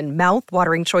 30,000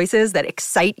 mouth-watering choices that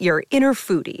excite your inner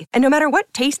foodie. And no matter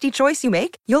what tasty choice you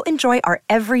make, you'll enjoy our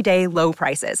everyday low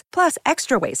prices, plus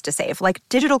extra ways to save, like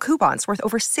digital coupons worth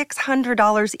over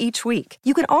 $600 each week.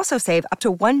 You can also save up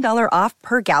to $1 off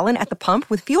per gallon at the pump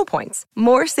with fuel points.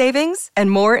 More savings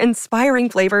and more inspiring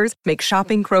flavors make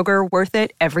shopping Kroger worth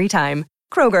it every time.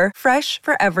 Kroger, fresh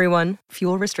for everyone.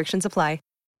 Fuel restrictions apply.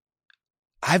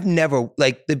 I've never,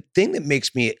 like, the thing that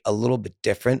makes me a little bit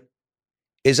different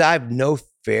is I have no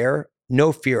fear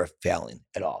of failing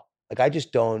at all. Like, I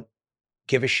just don't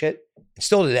give a shit. And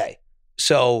still today.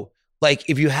 So, like,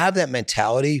 if you have that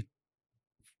mentality,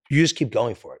 you just keep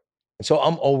going for it. And so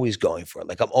I'm always going for it.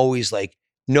 Like I'm always like,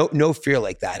 no fear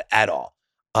like that at all.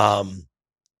 And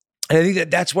I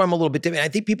think that's where I'm a little bit different. I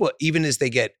think people, even as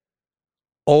they get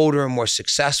older and more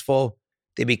successful,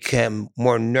 they become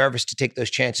more nervous to take those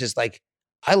chances. Like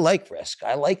I like risk.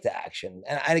 I like the action.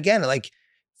 And again, like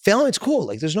failing, it's cool.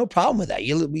 Like there's no problem with that.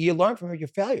 You learn from your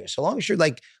failures. So long as you're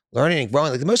like learning and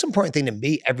growing. Like the most important thing to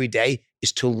me every day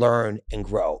is to learn and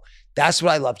grow. That's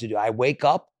what I love to do. I wake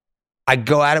up, I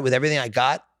go at it with everything I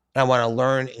got, and I want to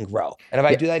learn and grow. And if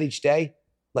I do that each day,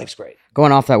 life's great.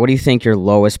 Going off that, what do you think your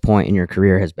lowest point in your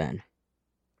career has been?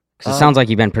 Because it sounds like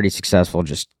you've been pretty successful,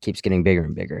 just keeps getting bigger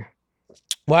and bigger.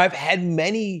 Well, I've had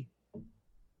many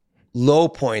low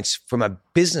points from a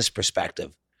business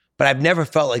perspective, but I've never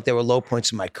felt like there were low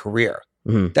points in my career.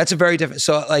 Mm-hmm. That's a very different.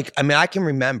 So like, I mean, I can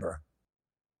remember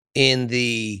in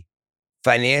the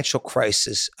financial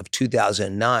crisis of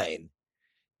 2009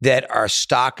 that our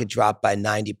stock had dropped by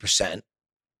 90%.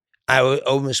 I was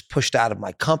almost pushed out of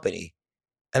my company.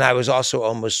 And I was also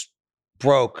almost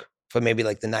broke for maybe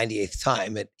like the 98th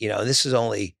time. This is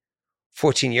only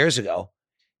 14 years ago.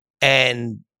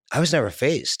 And I was never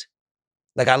fazed.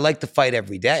 Like I like to fight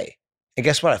every day. And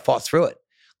guess what? I fought through it.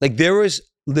 Like there was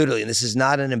literally, and this is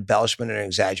not an embellishment or an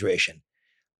exaggeration,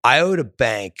 I owed a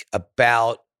bank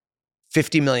about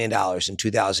 $50 million in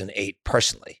 2008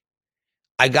 personally.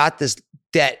 I got this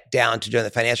debt down to, during the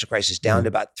financial crisis, down to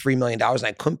about $3 million. And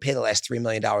I couldn't pay the last $3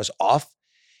 million off.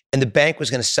 And the bank was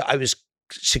going to sell, I was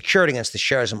secured against the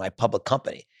shares of my public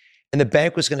company. And the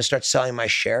bank was going to start selling my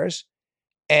shares.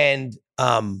 And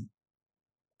I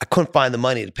couldn't find the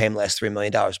money to pay him the last $3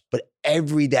 million. But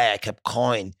every day I kept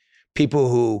calling people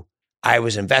who I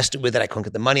was invested with that I couldn't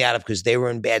get the money out of because they were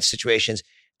in bad situations.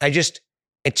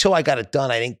 Until I got it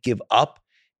done, I didn't give up.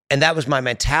 And that was my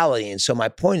mentality. And so my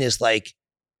point is like,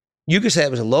 you could say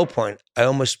it was a low point. I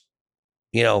almost,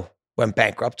 went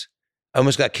bankrupt. I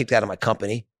almost got kicked out of my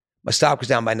company. My stock was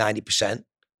down by 90%.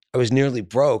 I was nearly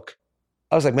broke.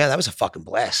 I was like, man, that was a fucking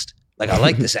blast. Like, I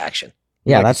like this action.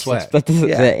 Yeah, Like that's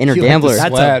the inner gambler.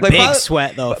 That's a big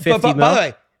sweat, though. 50 By the mil.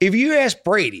 way, if you ask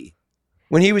Brady,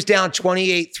 when he was down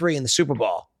 28-3 in the Super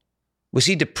Bowl, was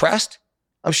he depressed?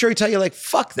 I'm sure he'd tell you, like,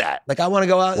 fuck that. Like, I want to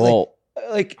go out. Well,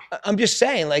 Like, I'm just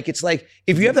saying, like, it's like,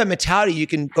 if you have that mentality, you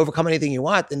can overcome anything you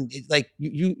want. Then,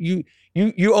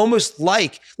 you almost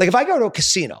like if I go to a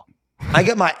casino, I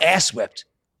get my ass whipped.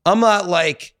 I'm not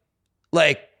like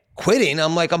quitting.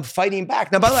 I'm fighting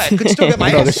back. Now, by the way, I could still get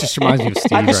my ass. This just reminds me of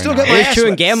Steve. I can still get my It's ass true in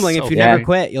whipped. gambling. So If you bad. never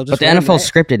quit, you'll just but the NFL's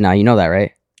scripted now. You know that,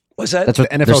 right? What's that? That's what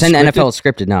The they're NFL saying. The scripted? NFL is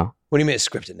scripted now. What do you mean it's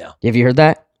scripted now? Have you heard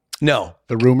that? No.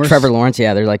 The rumors. Trevor Lawrence,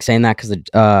 yeah, they're like saying that because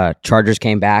the Chargers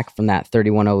came back from that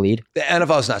 31-0 lead. The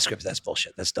NFL is not scripted. That's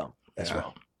bullshit. That's dumb. That's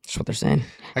wrong. That's what they're saying.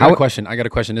 I got a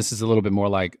question. This is a little bit more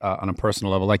like on a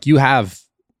personal level. Like you have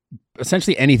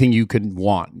essentially anything you could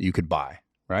want, you could buy,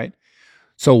 right?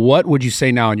 So what would you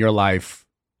say now in your life?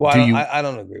 Well, Do I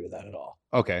don't agree with that at all.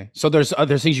 Okay. So there's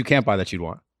other things you can't buy that you'd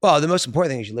want. Well, the most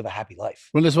important thing is you live a happy life.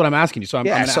 Well, this is what I'm asking you. So I'm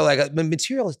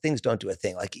Material things don't do a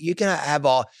thing. Like you can have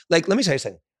all, like, let me tell you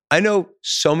something. I know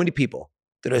so many people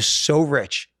that are so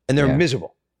rich and they're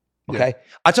miserable. Okay.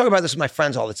 I talk about this with my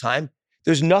friends all the time.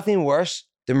 There's nothing worse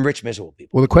than rich, miserable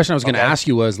people. Well, the question I was going to ask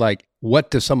you was like, what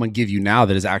does someone give you now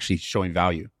that is actually showing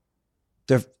value?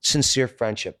 Their sincere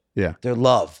friendship. Yeah. Their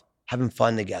love, having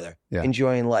fun together,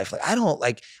 enjoying life. Like, I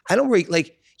don't really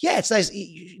like, yeah, it's nice.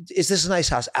 Is this a nice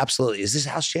house? Absolutely. Is this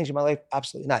house changing my life?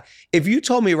 Absolutely not. If you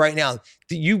told me right now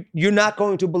that you're not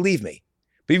going to believe me,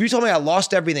 but if you told me I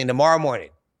lost everything tomorrow morning,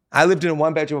 I lived in a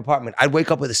 1-bedroom apartment, I'd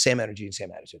wake up with the same energy and same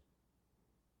attitude.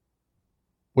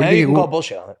 What And do you can call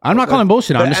bullshit on it. I'm not calling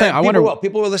bullshit. I'm just saying,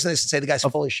 People will listen to this and say the guy's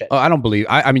full of shit. I don't believe.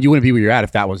 I mean, you wouldn't be where you're at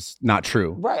if that was not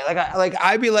true. Right.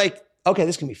 I'd be like, okay,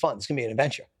 this can be fun. This can be an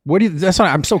adventure. That's why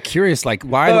I'm so curious. Like,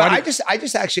 why? I just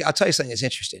actually, I'll tell you something that's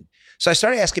interesting. So I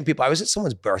started asking people. I was at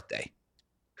someone's birthday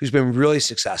who's been really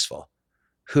successful,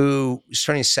 who is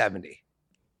turning 70.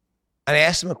 And I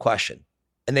asked them a question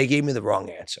and they gave me the wrong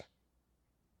answer.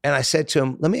 And I said to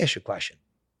him, let me ask you a question.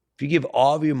 If you give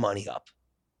all of your money up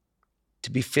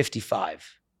to be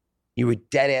 55, you were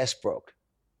dead ass broke,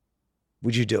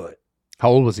 would you do it? How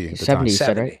old was he at the 70, time? you said,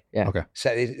 70. right? Yeah. Okay. So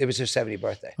it was their 70th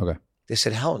birthday. Okay. They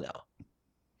said, hell no.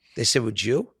 They said, would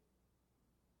you?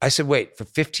 I said, wait, for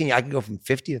 15, I can go from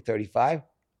 50 to 35?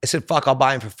 I said, fuck, I'll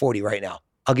buy him for 40 right now.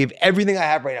 I'll give everything I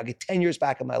have right now. I'll get 10 years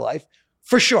back in my life.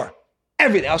 For sure.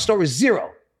 Everything. I'll start with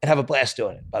 0 and have a blast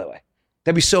doing it, by the way.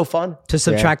 That'd be so fun. To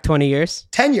subtract 20 years?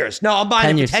 10 years. No, I'm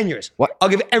buying it for 10 years. What? I'll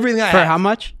give everything I have. For how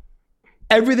much?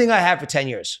 Everything I have for 10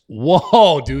 years.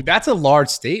 Whoa, dude, that's a large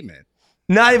statement.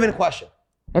 Not even a question.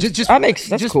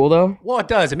 That's cool though. Well, it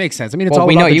does. It makes sense. I mean, it's Well, all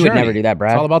we about know the you would journey. never do that,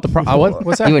 Brad. It's all about the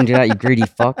what's that? You wouldn't do that, you greedy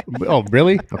fuck. Oh,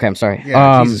 really? Okay, I'm sorry.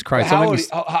 Yeah, Jesus Christ. How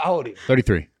old are you?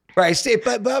 33. Right.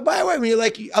 But by the way, when you're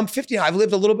like, I'm 50 now, I've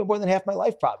lived a little bit more than half my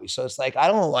life probably. So it's like, I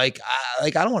don't want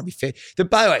to be fit.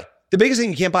 By the way, the biggest thing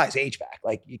you can't buy is age back.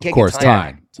 Like you can't Of course, get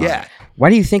time. time. Yeah. Why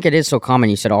do you think it is so common?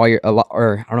 You said or I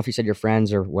don't know if you said your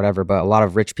friends or whatever, but a lot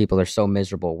of rich people are so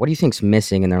miserable. What do you think's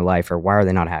missing in their life, or why are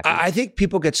they not happy? I think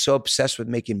people get so obsessed with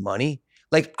making money.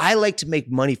 Like I like to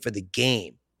make money for the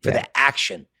game, for the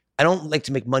action. I don't like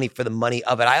to make money for the money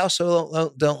of it. I also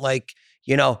don't like,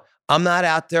 I'm not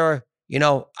out there,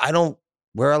 I don't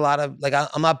wear a lot of, like,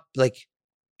 I'm not like,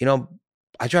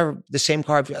 I drive the same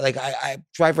car. Like I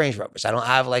drive Range Rovers. I don't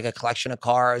have like a collection of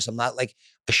cars. I'm not like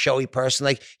a showy person.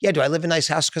 Like, yeah, do I live in a nice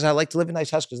house? Because I like to live in a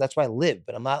nice house because that's where I live.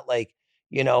 But I'm not like,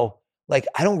 like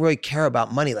I don't really care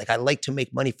about money. Like I like to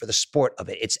make money for the sport of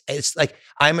it. It's like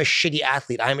I'm a shitty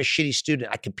athlete. I'm a shitty student.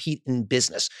 I compete in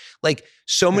business. Like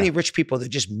so many rich people, they're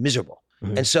just miserable.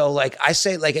 Mm-hmm. And so like I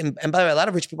say like, and by the way, a lot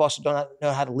of rich people also don't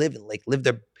know how to live and like live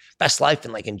their best life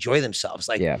and like enjoy themselves.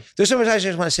 Like there's so much I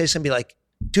just want to say to somebody like,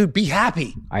 dude, be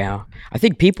happy. I know. I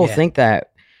think people think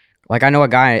that, like I know a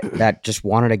guy that just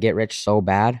wanted to get rich so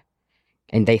bad.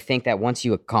 And they think that once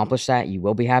you accomplish that, you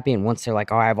will be happy. And once they're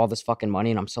like, oh, I have all this fucking money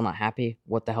and I'm still not happy.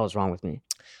 What the hell is wrong with me?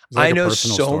 I know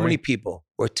so many people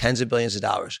worth tens of billions of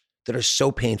dollars that are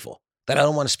so painful that I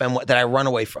don't want to spend, that I run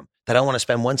away from, that I don't want to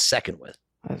spend 1 second with.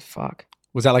 Fuck.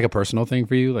 Was that like a personal thing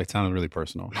for you? Like, it sounded really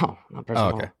personal. No, not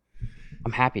personal. Oh, okay.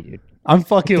 I'm happy, dude. I'm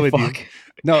fucking with you.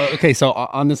 No, okay. So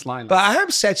on this line, but I'm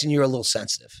sensing you're a little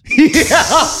sensitive.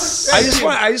 I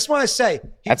just want to say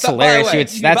that's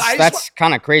hilarious. That's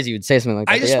kind of crazy. You'd say something like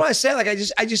that. I just want to say, like,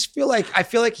 I just feel like I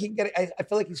feel like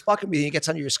he's fucking me and he gets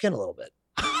under your skin a little bit.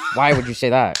 Why would you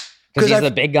say that? Because he's the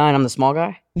big guy and I'm the small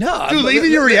guy? No, dude.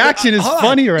 Even your reaction is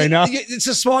funny right now. It's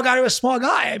a small guy to a small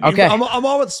guy. I mean, okay, I'm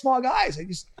all with small guys.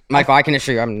 Michael, I can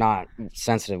assure you, I'm not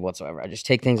sensitive whatsoever. I just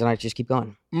take things and I just keep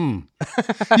going. You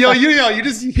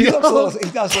just he does look a little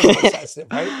sensitive,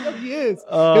 right? He is.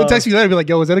 He'll text me later and be like,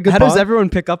 "Yo, was that a good?" How does everyone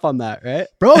pick up on that, right,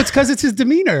 bro? It's because it's his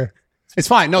demeanor. It's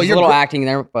fine. No, you're a little acting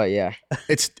there, but yeah,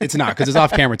 it's not because it's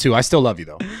off camera too. I still love you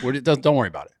though. Don't worry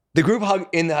about it. The group hug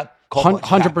in that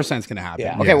 100% is gonna happen.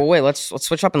 Yeah. Okay, well, wait. Let's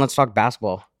switch up and let's talk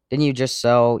basketball. Didn't you just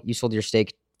you sold your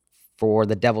stake for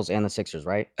the Devils and the Sixers,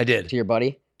 right? I did. To your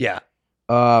buddy. Yeah.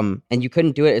 And you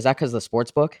couldn't do it. Is that because of the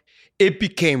sports book? It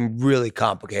became really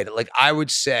complicated. Like I would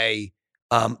say,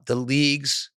 the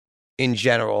leagues in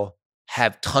general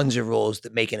have tons of rules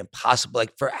that make it impossible.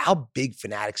 Like for how big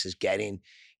Fanatics is getting,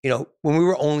 when we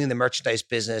were only in the merchandise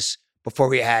business before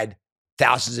we had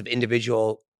thousands of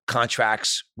individual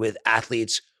contracts with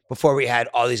athletes, before we had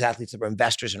all these athletes that were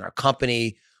investors in our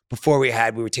company, before we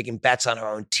were taking bets on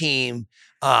our own team,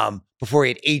 before we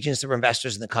had agents that were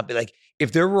investors in the company. Like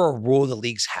if there were a rule the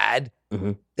leagues had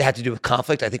that had to do with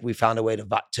conflict, I think we found a way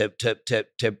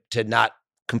to not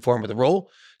conform with the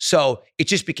rule. So it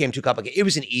just became too complicated. It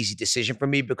was an easy decision for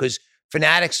me because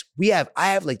Fanatics, I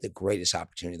have like the greatest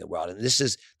opportunity in the world. And this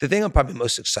is the thing I'm probably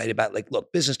most excited about. Like,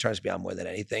 look, business turns me on more than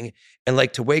anything. And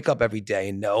like to wake up every day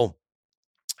and know,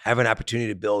 have an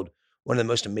opportunity to build one of the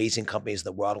most amazing companies in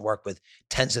the world and work with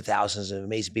tens of thousands of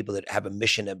amazing people that have a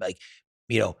mission to like,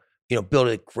 build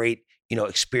a great,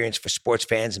 experience for sports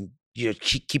fans and,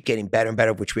 keep getting better and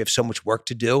better, which we have so much work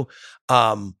to do.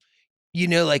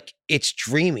 Like it's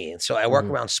dreamy. And so I work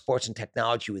around sports and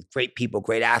technology with great people,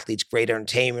 great athletes, great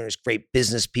entertainers, great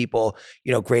business people,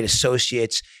 great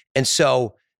associates. And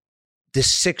so the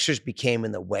Sixers became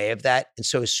in the way of that. And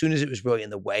so as soon as it was really in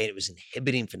the way and it was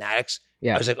inhibiting Fanatics,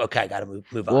 I was like, okay, I got to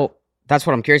move on. Well, that's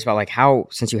what I'm curious about. Like how,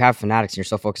 since you have Fanatics and you're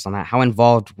so focused on that, how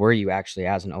involved were you actually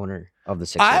as an owner of the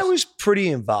Sixers? I was pretty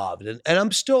involved. And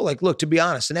I'm still like, look, to be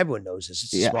honest, and everyone knows this,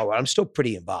 it's a small world. I'm still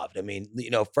pretty involved. I mean,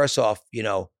 first off,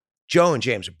 Joe and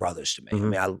James are brothers to me. I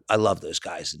mean, I love those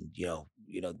guys and,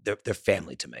 they're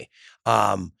family to me.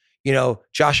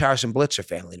 Josh Harris and Blitz are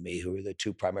family to me, who are the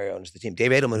two primary owners of the team.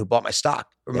 Dave Edelman, who bought my stock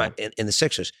in the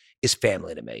Sixers, is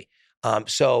family to me.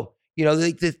 So,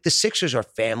 the Sixers are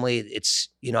family. It's,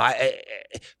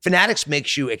 Fanatics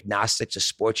makes you agnostic to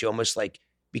sports. You almost like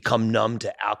become numb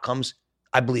to outcomes.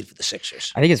 I believe for the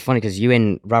Sixers. I think it's funny because you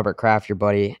and Robert Kraft, your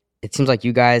buddy, it seems like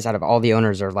you guys out of all the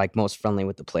owners are like most friendly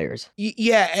with the players.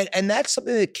 Yeah. And that's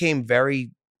something that came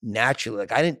very naturally.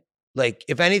 Like I didn't, like,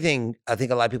 if anything, I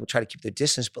think a lot of people try to keep their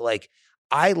distance, but like,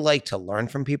 I like to learn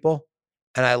from people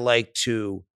and I like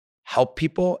to help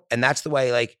people. And that's the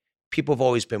way, like, people have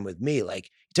always been with me. Like,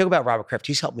 you talk about Robert Kraft,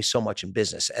 he's helped me so much in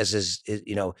business, as his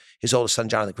oldest son,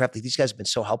 Jonathan Kraft. Like, these guys have been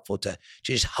so helpful to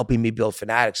just helping me build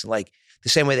Fanatics. And like, the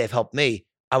same way they've helped me,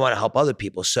 I want to help other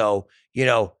people. So,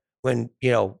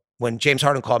 when James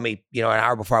Harden called me, an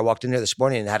hour before I walked in there this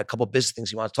morning and had a couple of business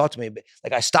things he wants to talk to me, but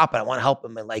like I stop and I want to help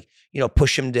him and like,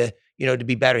 push him to, to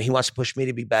be better. He wants to push me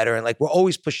to be better. And like, we're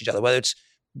always pushing each other, whether it's,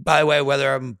 by the way,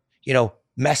 whether I'm,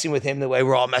 messing with him the way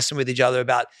we're all messing with each other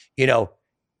about,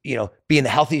 being the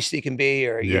healthiest he can be,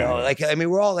 or,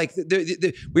 we're all like,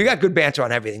 we got good banter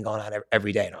on everything going on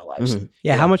every day in our lives. Mm-hmm.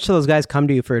 Yeah. How much do those guys come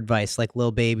to you for advice, like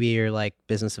Lil Baby or like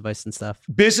business advice and stuff?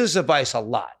 Business advice, a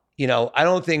lot. I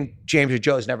don't think James or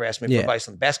Joe has never asked me for advice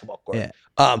on the basketball court. Yeah.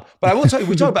 But I will tell you,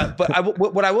 we talk about,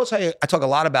 what I will tell you, I talk a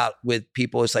lot about with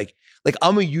people is like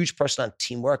I'm a huge person on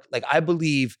teamwork. Like I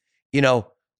believe,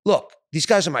 look, these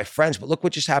guys are my friends, but look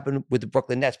what just happened with the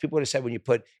Brooklyn Nets. People would have said when you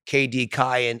put KD,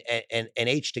 Kai, and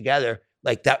H together,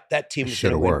 like that team is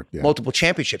going to win multiple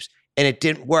championships, and it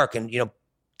didn't work. And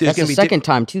that's the second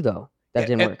time too, though. That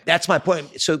didn't work. That's my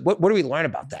point. So what do we learn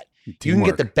about that? Teamwork. You can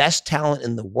get the best talent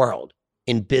in the world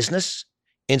in business,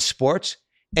 in sports,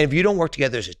 and if you don't work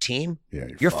together as a team,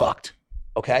 you're fucked.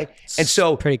 Okay, and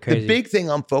so pretty crazy. The big thing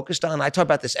I'm focused on, I talk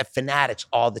about this at Fanatics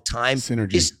all the time,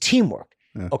 Synergy. is teamwork.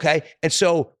 Yeah. Okay, and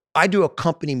so I do a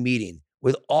company meeting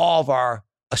with all of our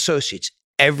associates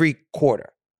every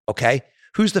quarter, okay?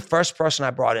 Who's the first person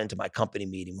I brought into my company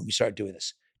meeting when we started doing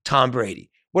this? Tom Brady.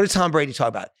 What did Tom Brady talk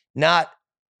about? Not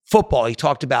football. He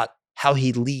talked about how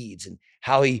he leads and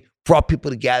how he brought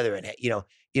people together and,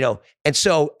 and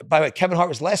so, by the way, Kevin Hart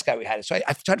was the last guy we had. So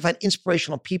I tried to find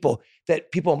inspirational people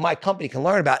that people in my company can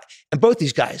learn about. And both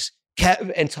these guys,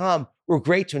 Kev and Tom, were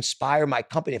great to inspire my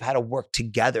company of how to work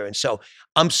together. And so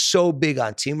I'm so big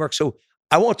on teamwork. So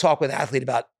I won't talk with an athlete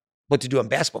about what to do in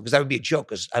basketball because that would be a joke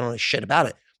because I don't know shit about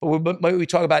it. But we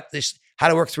talk about this, how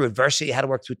to work through adversity, how to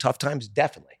work through tough times,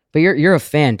 definitely. But you're a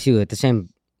fan too at the same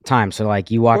time. So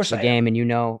like you watch the game and you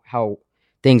know how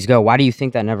things go. Why do you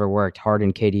think that never worked?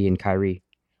 Harden, KD, and Kyrie.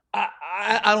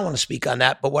 I don't want to speak on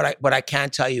that, but what I can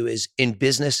tell you is in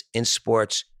business, in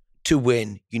sports, to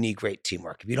win, you need great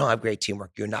teamwork. If you don't have great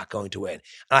teamwork, you're not going to win.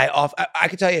 And I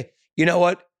can tell you, you know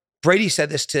what? Brady said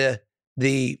this to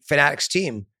the Fanatics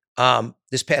team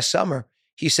this past summer.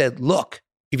 He said, look,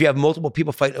 if you have multiple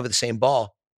people fighting over the same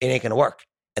ball, it ain't going to work.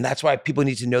 And that's why people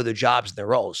need to know their jobs and their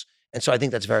roles. And so I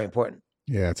think that's very important.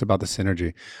 Yeah, it's about the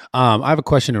synergy. I have a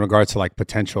question in regards to like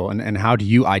potential and how do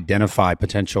you identify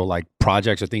potential like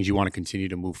projects or things you want to continue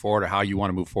to move forward or how you want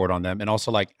to move forward on them? And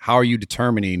also like, how are you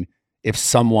determining if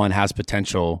someone has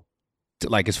potential to,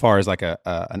 like, as far as like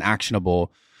an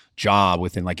actionable job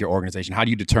within like your organization? How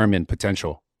do you determine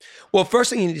potential? Well,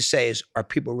 first thing you need to say is, are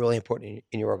people really important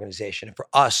in your organization? And for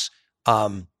us,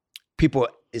 people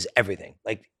is everything.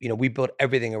 Like, we build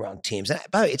everything around teams. And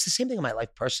by the way, it's the same thing in my life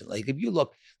personally. Like if you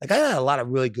look, like I got a lot of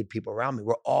really good people around me.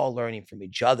 We're all learning from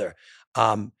each other.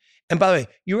 And by the way,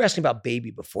 you were asking about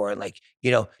Baby before, and like,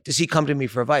 does he come to me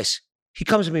for advice? He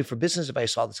comes to me for business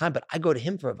advice all the time, but I go to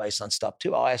him for advice on stuff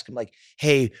too. I'll ask him like,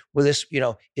 hey, will this,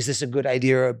 is this a good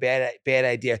idea or a bad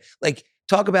idea? Like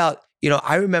talk about,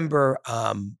 I remember,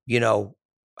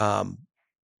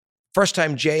 first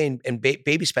time Jay and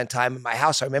Baby spent time in my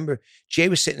house. I remember Jay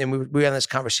was sitting and we were on this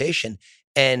conversation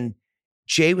and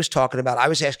Jay was talking about, I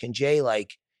was asking Jay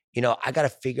like, I got to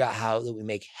figure out how that we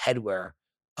make headwear,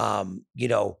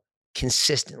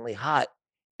 consistently hot.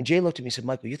 And Jay looked at me and said,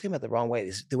 Michael, you're thinking about the wrong way.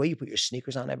 This is the way you put your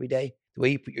sneakers on every day, the way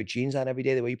you put your jeans on every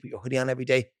day, the way you put your hoodie on every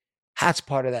day. Hats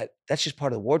part of that. That's just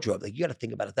part of the wardrobe. Like you got to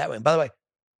think about it that way. And by the way,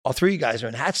 all three of you guys are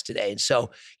in hats today. And so,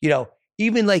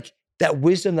 even like that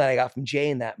wisdom that I got from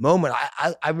Jay in that moment,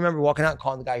 I remember walking out and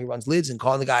calling the guy who runs lids and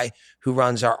calling the guy who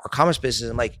runs our commerce business.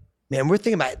 I'm like, man, we're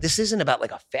thinking about it. This isn't about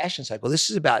like a fashion cycle.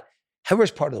 This is about headwear is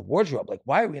part of the wardrobe. Like,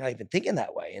 why are we not even thinking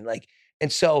that way?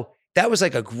 And so that was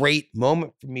like a great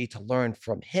moment for me to learn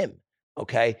from him.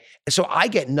 Okay. And so I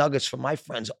get nuggets from my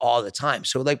friends all the time.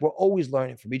 So like, we're always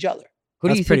learning from each other. Who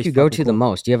do you think you go to the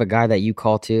most? Do you have a guy that you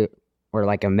call to or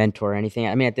like a mentor or anything?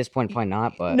 I mean, at this point, probably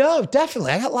not, but. No,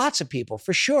 definitely. I got lots of people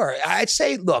for sure. I'd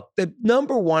say, look, the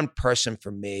number one person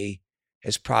for me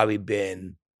has probably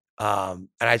been, and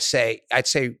I'd say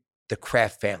the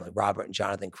Kraft family, Robert and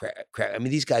Jonathan Kraft. I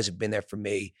mean, these guys have been there for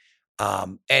me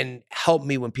and helped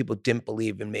me when people didn't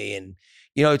believe in me. And,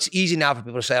 it's easy now for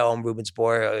people to say, oh, I'm Rubin's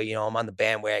boy, or, I'm on the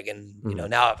bandwagon.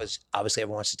 Now obviously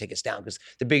everyone wants to take us down because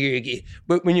the bigger you get,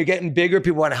 but when you're getting bigger,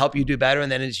 people want to help you do better. And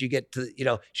then as you get to, as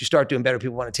you start doing better,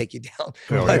 people want to take you down.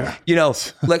 Oh,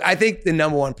 but, like I think the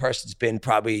number one person's been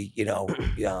probably,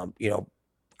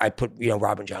 I put,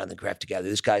 Rob and Jonathan Kraft together.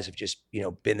 These guys have just,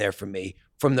 been there for me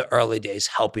from the early days,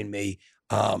 helping me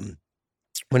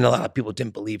when a lot of people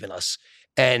didn't believe in us.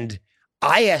 And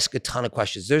I ask a ton of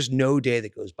questions. There's no day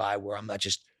that goes by where I'm not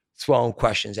just throwing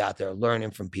questions out there,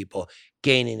 learning from people,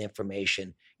 gaining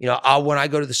information. When I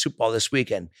go to the Super Bowl this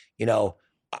weekend,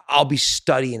 I'll be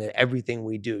studying everything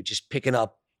we do, just picking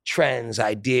up trends,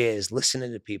 ideas,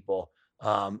 listening to people.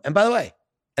 And by the way,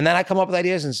 and then I come up with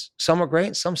ideas, and some are great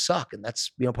and some suck. And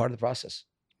that's, part of the process.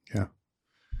 Yeah.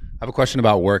 I have a question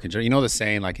about work. You know the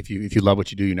saying, like, if you love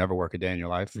what you do, you never work a day in your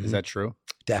life. Is that true?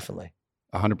 Definitely.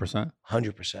 100%?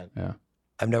 100%. Yeah.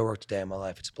 I've never worked a day in my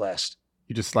life. It's a blast.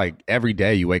 You just like every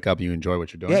day you wake up and you enjoy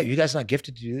what you're doing. Yeah, you guys are not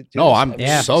gifted to do this. No, I'm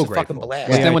It's so a grateful. fucking blast.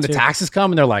 But then when the too. taxes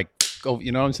come and they're like, go,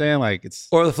 you know what I'm saying? Like it's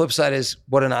Or the flip side is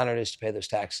what an honor it is to pay those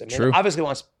taxes. True. Obviously,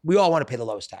 we all want to pay the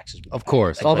lowest taxes. we Of can.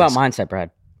 course. It's all about mindset,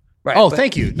 Brad. Right. Oh, but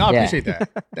thank you. No, I Yeah. appreciate that.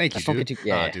 Thank you, Don't dude. get too-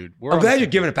 yeah. Dude. we're I'm on glad the you're same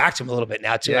giving page. it back to him a little bit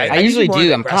now, too. Yeah, I I think usually you wanted do.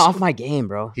 to I'm impress kind of off him. my game,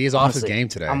 bro. He is off his Honestly. game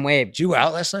today. I'm way. Did you go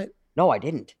out last night? No, I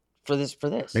didn't. For this.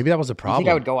 Maybe that was a You problem. think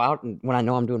I would go out when I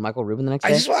know I'm doing Michael Rubin the next I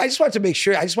day? just want to make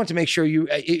sure. You,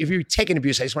 if you're taking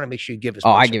abuse, I just want to make sure you give us.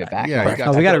 Oh, I permission give it back. Yeah, you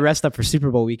got We got to rest up for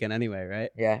Super Bowl weekend anyway, right?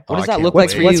 Yeah. Oh, What does I that can't look wait.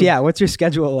 like for you? What's your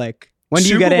schedule like? When do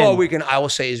you Super get Bowl in? weekend, I will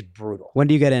say, is brutal. When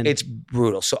do you get in? It's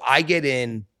brutal. So I get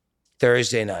in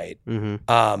Thursday night.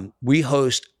 Mm-hmm. We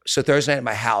host. So Thursday night at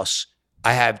my house,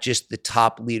 I have just the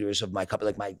top leaders of my company,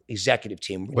 like my executive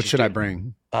team. What should I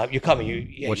bring? You're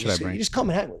coming. What should I bring? You just come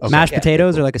and hang with us. Okay. Mashed Yeah.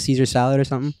 potatoes or like a Caesar salad or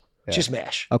something? Yeah. Just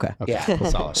mash. Okay. Okay. Yeah.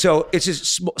 Solid. So it's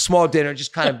just small dinner,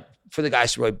 just kind of for the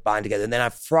guys to really bond together. And then on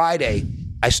Friday,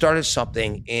 I started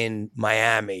something in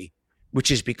Miami, which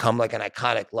has become like an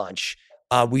iconic lunch.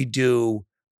 We do,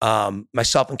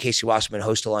 myself and Casey Wasserman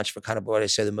host a lunch for kind of what I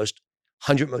say the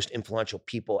 100 most influential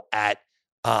people at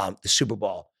the Super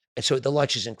Bowl. And so the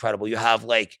lunch is incredible. You have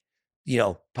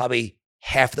probably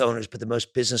half the owners, but the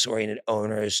most business-oriented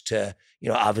owners to,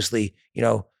 obviously,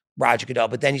 Roger Goodell.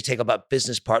 But then you take about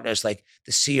business partners like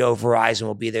the CEO of Verizon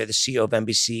will be there, the CEO of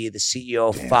NBC, the CEO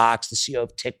of Fox, the CEO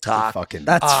of TikTok.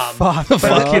 That's fucked. the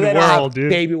fucking then world, dude.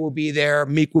 Baby will be there.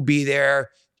 Meek will be there.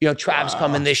 Trav's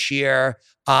coming this year.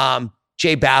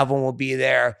 Jay Balvin will be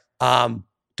there.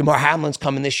 DeMar Hamlin's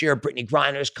coming this year. Brittany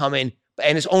Griner's coming.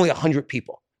 And it's only 100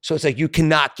 people. So it's like, you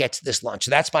cannot get to this lunch. So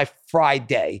that's my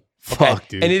Friday. Okay? Fuck,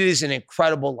 dude. And it is an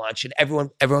incredible lunch. And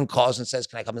everyone calls and says,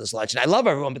 can I come to this lunch? And I love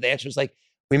everyone, but the answer is like,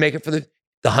 we make it for the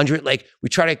 100. Like we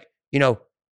try to,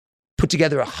 put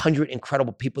together 100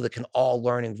 incredible people that can all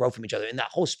learn and grow from each other. In that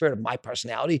whole spirit of my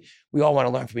personality, we all want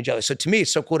to learn from each other. So to me,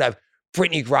 it's so cool to have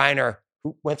Brittany Griner,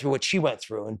 who went through what she went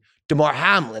through, and DeMar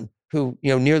Hamlin, who,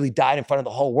 nearly died in front of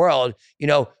the whole world,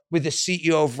 with the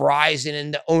CEO of Verizon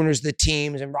and the owners of the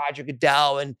teams and Roger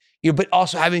Goodell and, but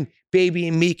also having Baby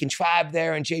and Meek and Trav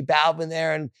there and Jay Balvin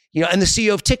there and, and the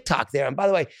CEO of TikTok there. And by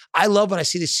the way, I love when I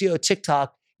see the CEO of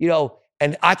TikTok,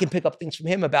 and I can pick up things from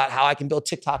him about how I can build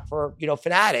TikTok for,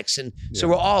 fanatics. And so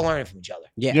we're all learning from each other.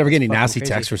 Yeah. You ever get any it's fucking nasty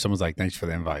crazy. texts where someone's like, thanks for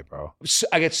the invite, bro? So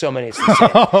I get so many. It's insane.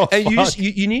 Oh, And fuck.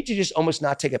 you need to just almost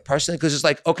not take it personally, because it's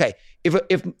like, okay, if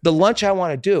the lunch I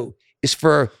want to do is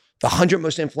for the 100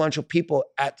 most influential people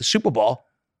at the Super Bowl,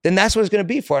 then that's what it's going to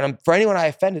be for. And for anyone I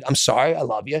offended, I'm sorry, I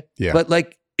love you. Yeah. But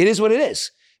like, it is what it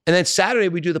is. And then Saturday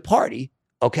we do the party,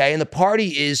 okay? And the party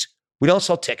is, we don't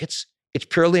sell tickets. It's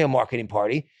purely a marketing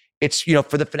party. It's,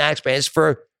 for the Fanatics brand. It's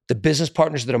for the business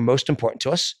partners that are most important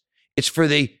to us. It's for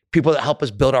the people that help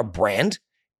us build our brand.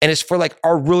 And it's for like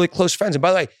our really close friends. And by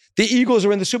the way, the Eagles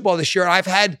are in the Super Bowl this year. And I've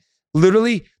had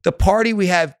literally the party, we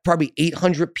have probably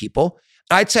 800 people.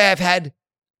 I'd say I've had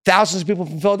thousands of people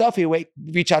from Philadelphia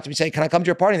reach out to me saying, can I come to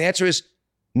your party? And the answer is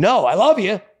no, I love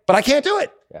you, but I can't do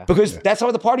it. Yeah. Because that's not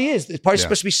what the party is. The party's Yeah.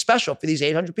 supposed to be special for these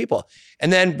 800 people.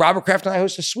 And then Robert Kraft and I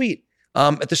host a suite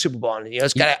at the Super Bowl. And,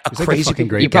 it's got a He's like crazy fucking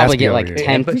great You probably Gatsby get over like here.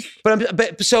 10.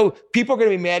 But so people are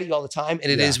going to be mad at you all the time. And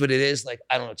it Yeah. is what it is. Like,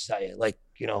 I don't know what to tell you. Like,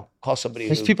 call somebody.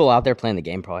 There's people out there playing the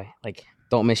game probably. Like,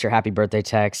 don't miss your happy birthday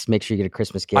text. Make sure you get a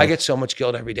Christmas gift. I get so much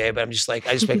guilt every day, but I'm just like,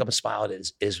 I just wake up and smile. It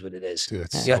is what it is. Dude,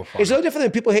 that's Yeah. so funny. It's no different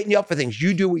than people hitting you up for things.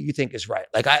 You do what you think is right.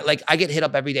 I get hit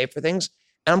up every day for things,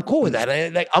 and I'm cool with that.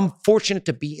 And I'm fortunate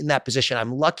to be in that position.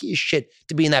 I'm lucky as shit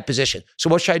to be in that position. So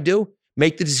what should I do?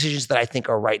 Make the decisions that I think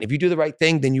are right. And if you do the right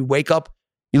thing, then you wake up,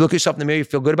 you look yourself in the mirror, you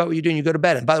feel good about what you're doing, you go to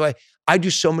bed. And by the way, I do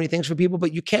so many things for people,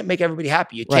 but you can't make everybody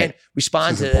happy. You can't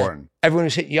respond This is to important. everyone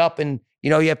who's hitting you up, and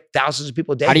you have thousands of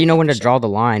people a day. How do you know when to draw the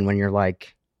line when you're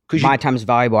like, 'Cause my time is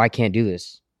valuable, I can't do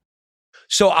this?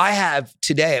 So I have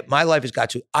today, my life has got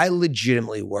to, I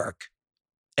legitimately work,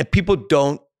 and people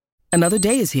don't. Another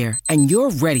day is here, and you're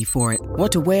ready for it.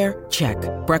 What to wear? Check.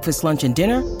 Breakfast, lunch, and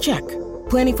dinner? Check.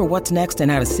 Planning for what's next and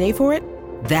how to save for it?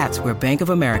 That's where Bank of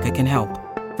America can help.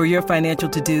 For your financial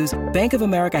to-dos, Bank of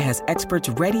America has experts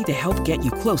ready to help get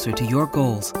you closer to your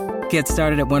goals. Get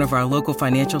started at one of our local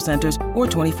financial centers or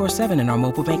 24/7 in our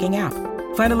mobile banking app.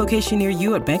 Find a location near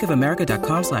you at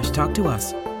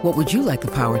bankofamerica.com/talktous. What would you like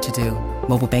the power to do?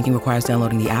 Mobile banking requires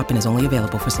downloading the app and is only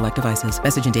available for select devices.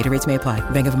 Message and data rates may apply.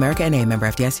 Bank of America NA, member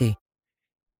FDIC.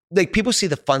 Like people see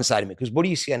the fun side of me because what do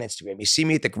you see on Instagram? You see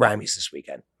me at the Grammys this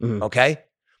weekend, Mhm. okay?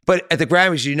 But at the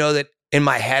Grammys, you know that in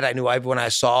my head, I knew everyone I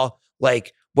saw,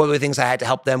 like what were the things I had to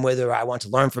help them with, or I want to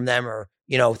learn from them, or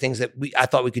things that I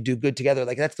thought we could do good together.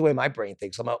 Like that's the way my brain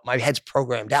thinks. My head's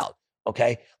programmed out,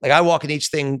 okay? Like I walk in each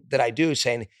thing that I do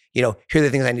saying, here are the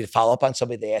things I need to follow up on.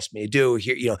 Somebody they asked me to do.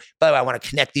 Here, by the way, I want to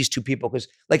connect these two people because,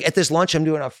 like at this lunch I'm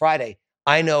doing on Friday,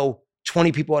 I know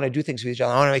 20 people want to do things with each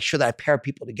other. I want to make sure that I pair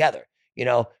people together.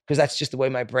 Because that's just the way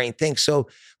my brain thinks. So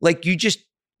like you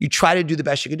try to do the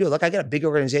best you can do. Look, I got a big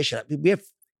organization. We have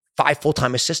 5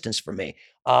 full-time assistants for me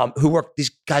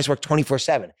these guys work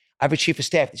 24/7. I have a chief of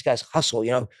staff. These guys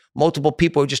hustle, multiple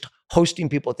people just hosting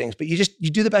people things, but you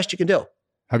do the best you can do.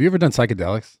 Have you ever done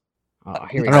psychedelics? Oh, I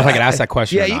here we don't know if go. I can ask that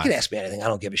question. Yeah, or you not. can ask me anything. I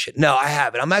don't give a shit. No, I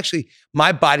haven't.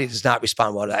 My body does not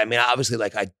respond well to that. I mean, obviously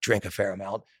like I drink a fair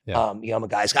amount. Yeah. I'm a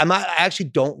guy's guy. I actually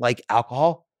don't like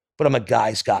alcohol, but I'm a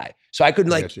guy's guy. So I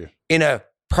couldn't I like get you. in a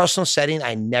personal setting,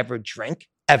 I never drink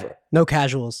ever. No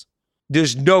casuals.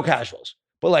 There's no casuals.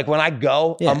 But like when I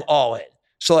go, Yeah. I'm all in.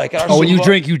 So like, at our Oh, when Super you Bowl-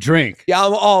 drink, you drink. yeah,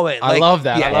 I'm all in. I love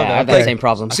that. I Yeah, love I that. have Okay. that same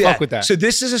problem. I fuck with that. So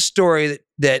this is a story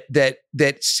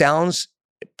that sounds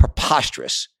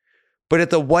preposterous, but at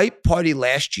the white party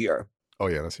last year, Oh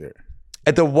yeah, let's hear it.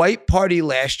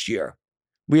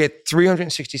 we had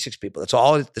 366 people. That's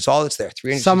all that's there.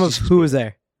 366. Some of who was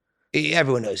there?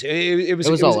 Everyone knows. It was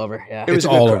It was all over. Yeah. It was It's a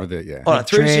good all crowd. over the yeah. Hold on,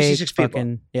 366 Drake, people.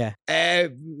 fucking- yeah.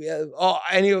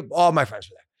 All my friends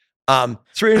were there.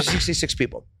 366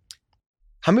 people.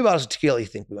 How many bottles of tequila do you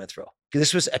think we went through? Because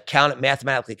this was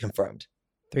mathematically confirmed.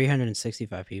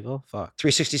 365 people. Fuck.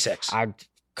 366. A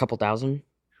couple thousand.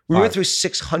 We went Five. through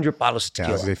 600 bottles of Yeah,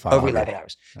 I was tequila gonna say over 500. 11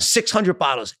 hours. 600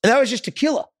 bottles. And that was just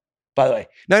tequila, by the way.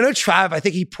 Now, I know Trav, I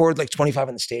think he poured like 25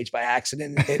 on the stage by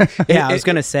accident. Yeah, I was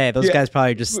gonna say those yeah. guys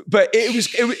probably just. But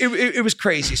it was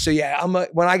crazy. So yeah,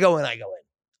 when I go in, I go in.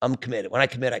 I'm committed. When I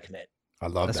commit, I commit. I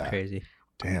love That's that. crazy.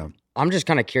 Damn. I'm just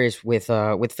kind of curious with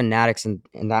Fanatics and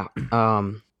that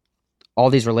all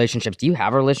these relationships. Do you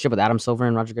have a relationship with Adam Silver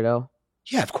and Roger Goodell?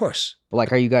 Yeah, of course. But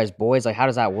like, are you guys boys? Like, how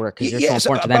does that work? Because you're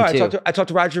so important to by them the way, too. I talked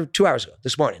to Roger 2 hours ago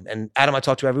this morning, and Adam I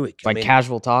talk to every week. I Like mean,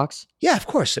 casual talks. yeah, of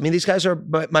course. I mean, these guys are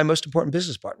my most important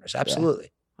business partners.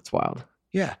 Absolutely. That's wild.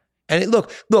 Yeah. And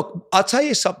look, I'll tell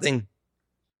you something.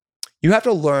 You have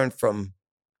to learn from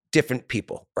different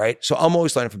people, right? So I'm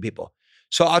always learning from people.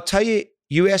 So I'll tell you,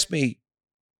 you asked me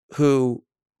who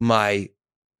my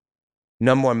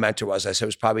number one mentor was. I said it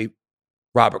was probably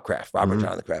Robert Kraft,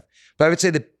 Jonathan Kraft. But I would say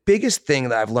the biggest thing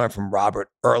that I've learned from Robert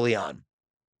early on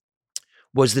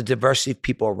was the diversity of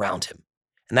people around him.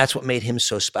 And that's what made him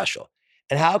so special.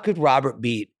 And how could Robert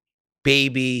beat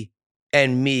Baby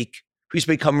and Meek, who's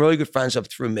become really good friends of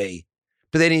through me,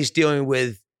 but then he's dealing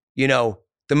with,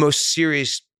 the most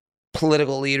serious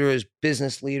political leaders,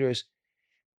 business leaders.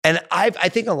 And I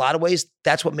think in a lot of ways,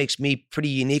 that's what makes me pretty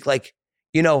unique. Like,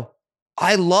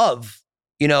 I love,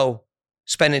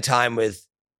 spending time with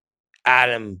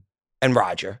Adam and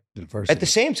Roger. Diversity. At the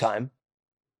same time,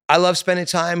 I love spending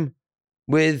time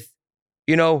with,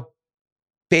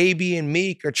 Baby and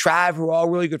Meek or Trav, who are all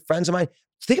really good friends of mine.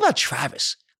 Think about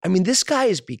Travis. I mean, this guy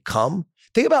has become,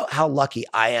 think about how lucky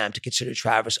I am to consider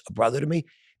Travis a brother to me.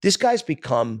 This guy's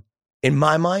become, in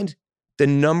my mind, the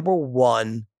number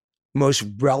one most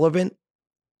relevant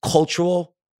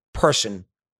cultural person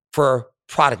for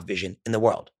product vision in the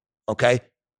world. Okay.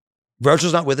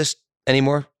 Virgil's not with us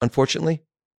anymore, unfortunately.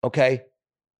 Okay.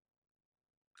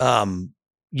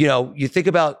 You think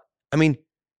about,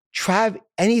 Trav,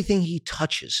 anything he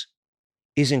touches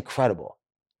is incredible.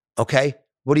 Okay.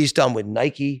 What he's done with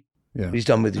Nike, Yeah. what he's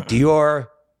done with Dior,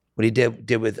 what he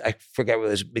did with, I forget what it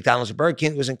was, McDonald's or Burger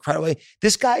King, was incredible.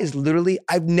 This guy is literally,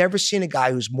 I've never seen a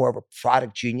guy who's more of a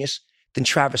product genius than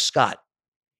Travis Scott.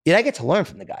 Yet I get to learn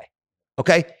from the guy.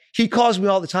 Okay. He calls me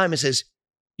all the time and says,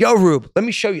 yo, Rube, let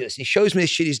me show you this. He shows me the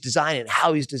shit he's designing and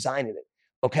how he's designing it.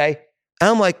 Okay. And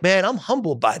I'm like, man, I'm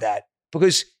humbled by that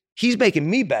because he's making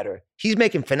me better. He's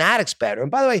making Fanatics better. And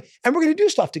by the way, and we're going to do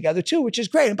stuff together too, which is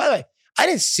great. And by the way, I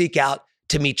didn't seek out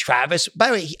to meet Travis. By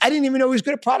the way, I didn't even know he was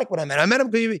good at product when I met him. I met him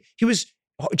because he was,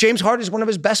 James Harden is one of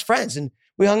his best friends. And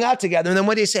we hung out together. And then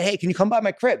one day he said, hey, can you come by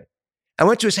my crib? I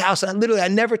went to his house and I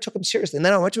never took him seriously. And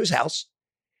then I went to his house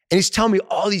and he's telling me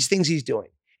all these things he's doing.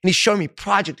 And he's showing me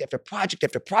project after project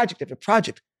after project after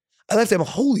project. I left him,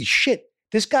 holy shit,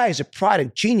 this guy is a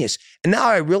product genius. And now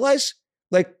I realize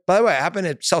Like, by the way, I happen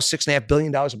to sell $6.5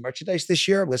 billion of merchandise this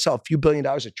year. I'm going to sell a few $1 billion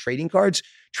of trading cards.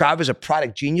 Trav is a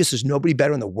product genius. There's nobody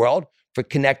better in the world for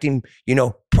connecting,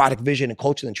 product vision and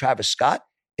culture than Travis Scott.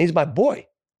 And he's my boy.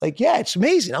 Like, yeah, it's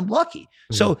amazing. I'm lucky.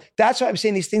 So that's why I'm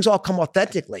saying these things all come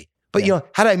authentically. But,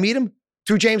 how did I meet him?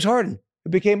 Through James Harden,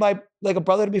 who became a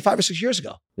brother to me 5 or 6 years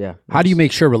ago. Yeah. How do you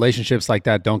make sure relationships like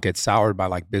that don't get soured by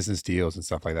like business deals and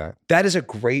stuff like that? That is a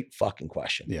great fucking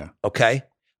question. Yeah. Okay.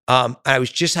 I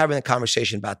was just having a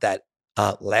conversation about that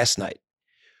last night.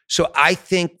 So I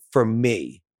think for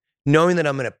me, knowing that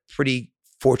I'm in a pretty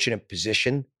fortunate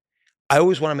position, I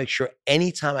always want to make sure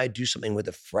anytime I do something with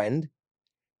a friend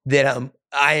that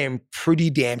I am pretty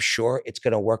damn sure it's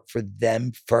going to work for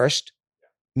them first,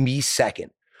 me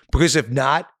second. Because if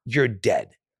not, you're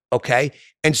dead. Okay.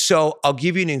 And so I'll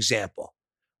give you an example.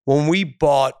 When we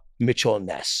bought Mitchell &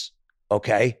 Ness,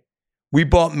 okay, we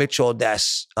bought Mitchell &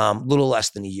 Ness a little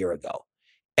less than a year ago.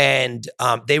 And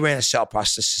they ran a sale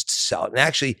process to sell it. And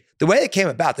actually, the way it came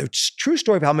about, the true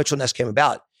story of how Mitchell & Ness came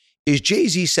about is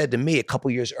Jay-Z said to me a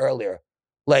couple years earlier,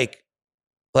 like,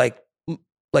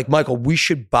 Michael, we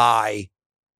should buy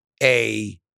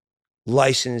a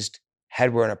licensed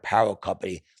headwear and apparel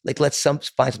company. Like, let's find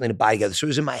something to buy together. So it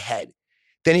was in my head.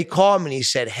 Then he called me and he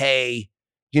said, hey,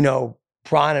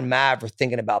 Bron and Mav are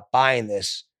thinking about buying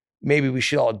this. Maybe we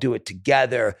should all do it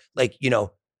together. Like,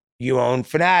 you own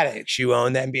Fanatics, you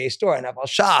own the NBA store, NFL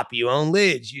Shop, you own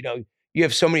Lids, you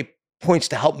have so many points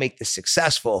to help make this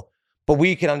successful, but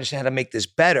we can understand how to make this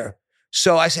better.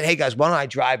 So I said, hey guys, why don't I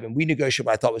drive? And we negotiated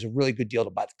what I thought was a really good deal to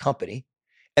buy the company.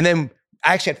 And then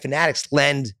I actually had Fanatics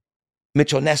lend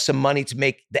Mitchell & Ness some money to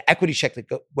make the equity check that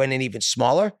went in even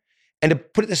smaller. And to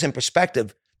put this in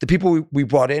perspective, the people we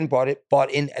brought in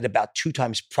at about 2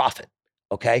 times profit.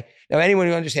 Okay. Now, anyone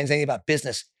who understands anything about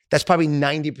business, that's probably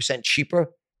 90%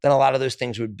 cheaper than a lot of those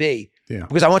things would be. Yeah.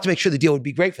 Because I want to make sure the deal would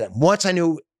be great for them. Once I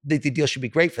knew that the deal should be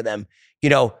great for them,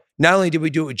 not only did we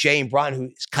do it with Jay and Bron, who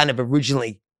kind of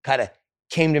originally kind of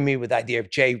came to me with the idea of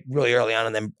Jay really early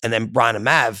on, and then Bron and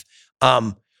Mav.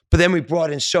 But then we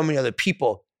brought in so many other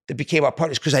people that became our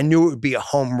partners because I knew it would be a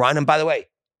home run. And by the way,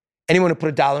 anyone who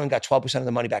put $1 in got 12% of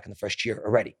the money back in the first year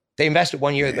already. They invested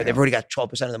 1 year ago. They've already got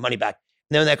 12% of the money back.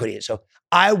 And they're in equity. So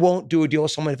I won't do a deal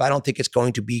with someone if I don't think it's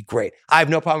going to be great. I have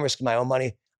no problem risking my own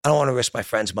money. I don't want to risk my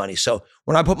friends' money. So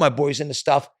when I put my boys into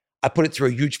stuff, I put it through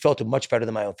a huge filter, much better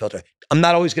than my own filter. I'm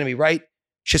not always going to be right.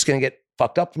 It's just going to get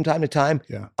fucked up from time to time.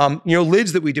 Yeah.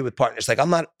 Lids that we do with partners, like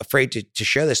I'm not afraid to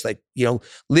share this. Like,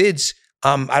 Lids,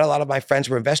 I had a lot of my friends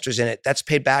were investors in it. That's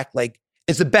paid back. Like,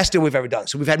 it's the best deal we've ever done.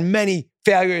 So we've had many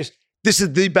failures. This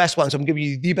is the best one. So I'm giving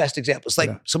you the best examples. Like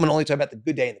someone only talking about the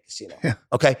good day in the casino. Yeah.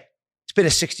 Okay. It's been a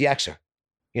 60Xer,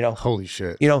 Holy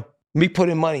shit. Me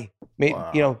putting money,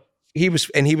 Wow. he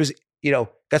was,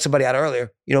 got somebody out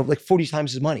earlier, like 40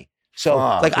 times his money. So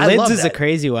like, I Lids love is that. a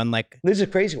crazy one. Like, Lids is a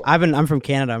crazy one. I'm from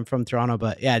Canada. I'm from Toronto,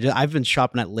 but yeah, I've been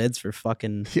shopping at Lids for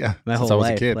fucking my whole since I was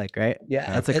a life. kid. Like, right?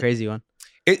 Yeah. That's a crazy one.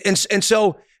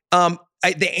 So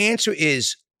the answer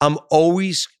is I'm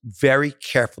always very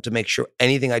careful to make sure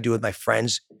anything I do with my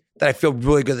friends that I feel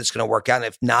really good that's going to work out. And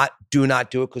if not, do not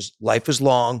do it because life is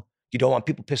long. You don't want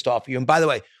people pissed off at you. And by the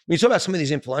way, when you talk about some of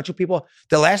these influential people,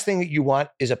 the last thing that you want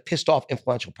is a pissed off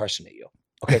influential person at you.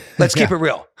 Okay, let's keep it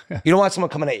real. You don't want someone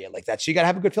coming at you like that. So you got to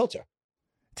have a good filter.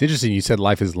 It's interesting. You said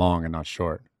life is long and not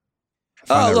short.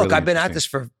 Oh, look, I've been at this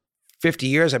for 50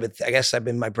 years.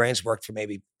 My brain's worked for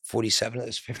maybe 47 of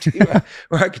those 50.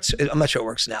 I'm not sure it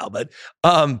works now, but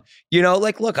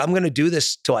look, I'm going to do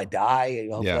this till I die.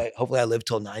 Hopefully I live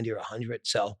till 90 or 100.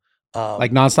 So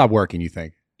like nonstop working, you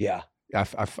think? Yeah.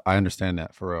 I understand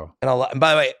that for real. And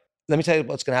by the way, let me tell you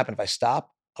what's going to happen. If I stop,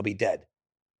 I'll be dead.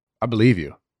 I believe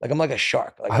you. Like I'm like a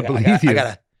shark. Like I believe you.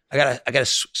 I gotta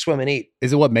swim and eat.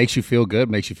 Is it what makes you feel good?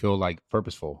 Makes you feel like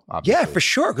purposeful? Obviously. Yeah, for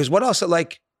sure. Because what else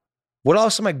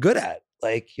am I good at?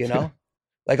 Like,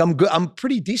 like I'm good. I'm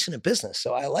pretty decent at business.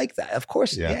 So I like that. Of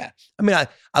course. Yeah. I mean,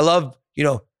 I love,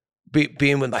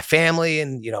 being with my family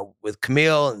and, with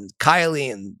Camille and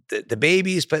Kylie and the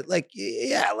babies, but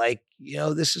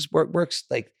this is works.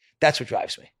 Like that's what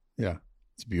drives me. Yeah.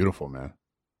 It's beautiful, man.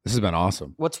 This has been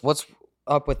awesome. What's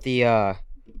up with the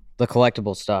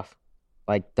collectible stuff?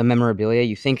 Like the memorabilia,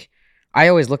 you think, I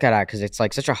always look at it because it's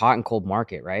like such a hot and cold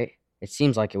market, right? It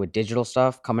seems like it with digital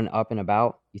stuff coming up and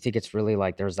about. You think it's really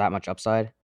like there's that much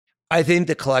upside? I think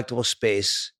the collectible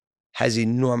space has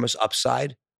enormous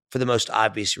upside for the most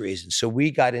obvious reasons. So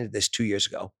we got into this 2 years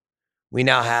ago. We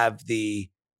now have the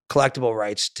collectible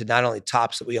rights to not only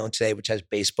Topps that we own today, which has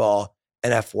baseball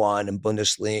and F1 and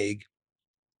Bundesliga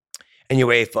and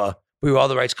UEFA. We have all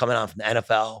the rights coming on from the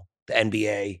NFL, the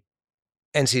NBA,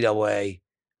 NCAA,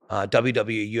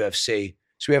 WWE, UFC.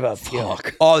 So we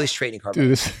have all these trading card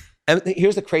brands. And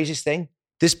here's the craziest thing.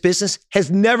 This business has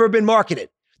never been marketed.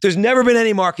 There's never been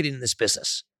any marketing in this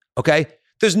business, okay?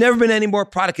 There's never been any more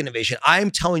product innovation.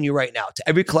 I'm telling you right now, to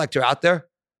every collector out there,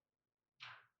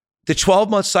 the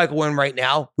 12-month cycle we're in right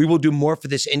now, we will do more for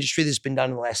this industry that's been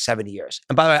done in the last 70 years.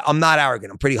 And by the way, I'm not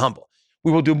arrogant. I'm pretty humble.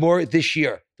 We will do more this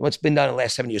year than what's been done in the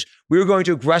last 7 years. We are going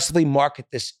to aggressively market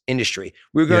this industry.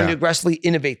 We're going to aggressively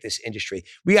innovate this industry.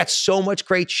 We got so much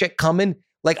great shit coming.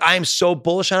 Like, I am so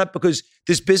bullish on it because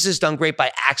this business is done great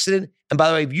by accident. And by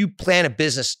the way, if you plan a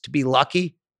business to be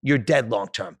lucky, you're dead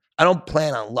long-term. I don't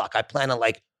plan on luck. I plan on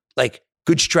like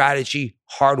good strategy,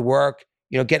 hard work,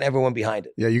 getting everyone behind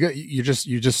it. Yeah, you're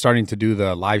just starting to do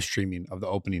the live streaming of the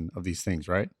opening of these things,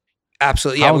 right?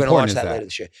 Absolutely. Yeah, we're going to launch that later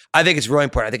this year. I think it's really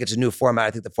important. I think it's a new format.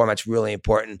 I think the format's really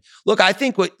important. Look, I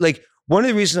think one of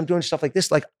the reasons I'm doing stuff like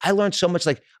this, I learned so much.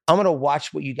 I'm going to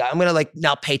watch what you got. I'm going to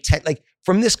now pay attention.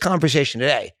 From this conversation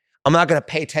today, I'm not going to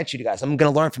pay attention to you guys. I'm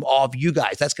going to learn from all of you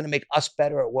guys. That's going to make us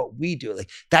better at what we do.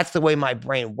 That's the way my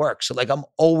brain works. So I'm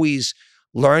always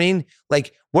learning.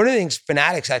 One of the things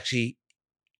Fanatics actually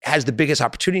has the biggest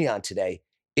opportunity on today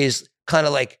is kind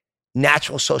of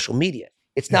natural social media.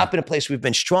 It's not been a place we've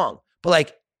been strong,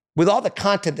 but with all the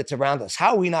content that's around us,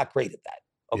 how are we not great at that?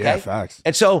 Okay. Yeah, facts.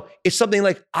 And so it's something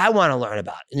I want to learn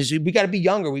about. And we got to be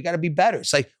younger. We got to be better.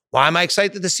 It's why am I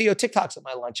excited to see TikToks at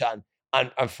my lunch on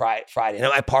Friday and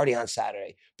at my party on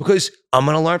Saturday? Because I'm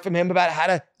going to learn from him about how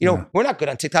to, we're not good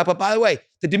on TikTok, but by the way,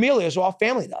 the D'Amelios are all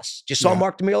family to us. Just saw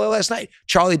Mark D'Amelio last night.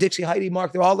 Charlie, Dixie, Heidi,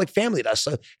 Mark, they're all family to us.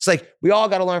 So it's we all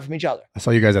got to learn from each other. I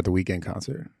saw you guys at the Weekend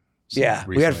concert. We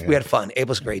had fun.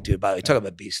 Abel's a great dude, by the way. Talk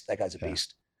about beast. That guy's a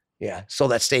beast. Yeah.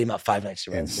 Sold that stadium out 5 nights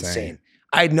in a row. Insane.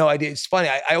 I had no idea. It's funny.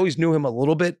 I always knew him a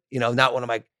little bit, not one of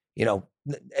my,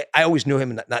 I always knew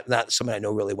him, not someone I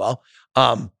know really well.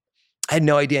 I had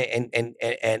no idea.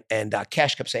 And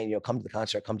Cash kept saying, come to the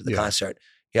concert,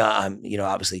 Yeah.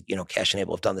 Obviously, Cash and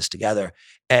Abel have done this together.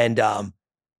 And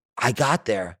I got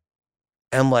there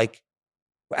and I'm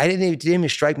I didn't even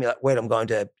strike me wait, I'm going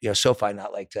to, SoFi,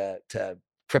 not to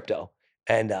crypto.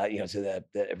 And, to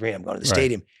the arena, I'm going to the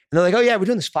stadium. And they're oh yeah, we're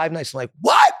doing this 5 nights. I'm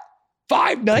what?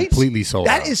 5 nights? Completely sold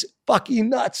out. That is fucking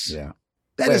nuts. Yeah.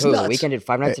 That is nuts. The Weekend did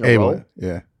 5 nights in a row?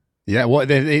 Yeah. Yeah. Well,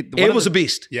 Abel's a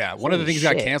beast. Yeah. One of the things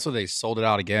got canceled, they sold it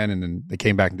out again, and then they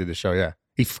came back and did the show. Yeah.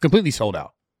 He completely sold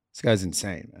out. This guy's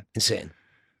insane, man. Insane.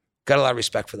 Got a lot of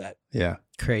respect for that. Yeah.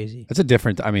 Crazy. That's a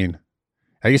different, I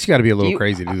guess you got to be a little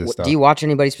crazy to do this stuff. Do you watch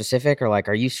anybody specific, or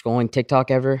are you scrolling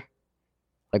TikTok ever?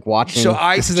 Watching?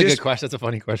 This is a good question. That's a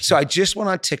funny question. So I just went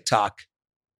on TikTok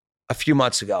a few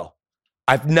months ago.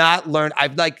 I've not learned. I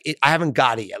haven't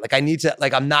got it yet. I need to.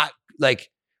 I'm not. I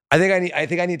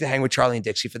think I need to hang with Charlie and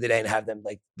Dixie for the day and have them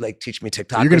teach me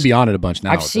TikTok. You're going to be on it a bunch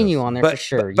now. I've seen you on there for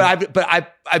sure. But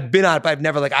I've been on it. But I've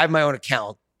never I have my own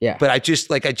account. Yeah. But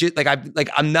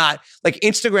I'm not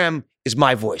Instagram is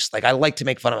my voice. I like to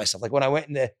make fun of myself. When I went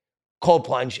in the cold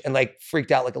plunge and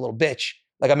freaked out like a little bitch.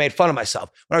 I made fun of myself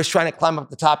when I was trying to climb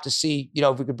up the top to see,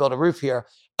 if we could build a roof here.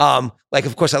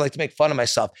 Of course I like to make fun of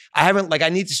myself. I haven't, I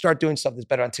need to start doing stuff that's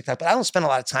better on TikTok, but I don't spend a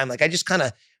lot of time. I just kind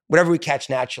of, whatever we catch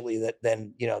naturally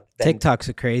then TikTok's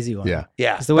a crazy one. Yeah.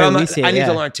 Yeah. The way we see it, I need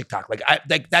to learn TikTok.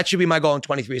 That should be my goal in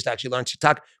 23 is to actually learn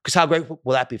TikTok. Because how great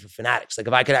will that be for Fanatics? If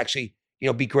I could actually,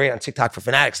 be great on TikTok for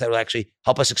Fanatics, that would actually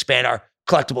help us expand our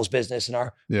collectibles business and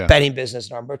our betting business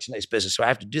and our merchandise business. So I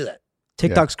have to do that.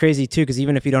 TikTok's crazy too, because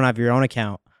even if you don't have your own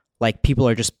account, people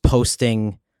are just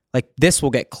posting. This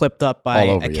will get clipped up by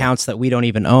accounts that we don't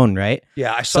even own, right?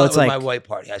 Yeah, I saw it with my white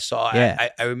party. I saw. I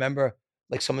remember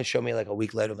someone showed me a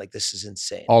week later. This is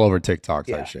insane. All over TikTok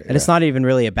type shit. And it's not even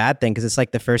really a bad thing because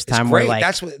it's the first time where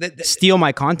that's what steal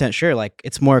my content. Sure,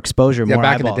 it's more exposure, more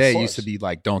back eyeballs. in the day, it used to be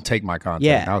don't take my content.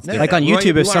 Yeah, now it's on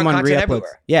YouTube, if someone re-uploads,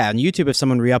 on YouTube, if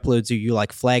someone re-uploads you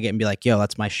flag it and be yo,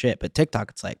 that's my shit. But TikTok,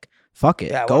 it's fuck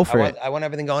it, go for it. I want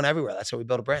everything going everywhere. That's how we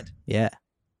build a brand. Yeah,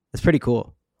 it's pretty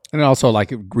cool. And it also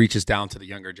it reaches down to the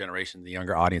younger generation, the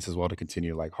younger audience as well, to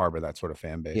continue harbor that sort of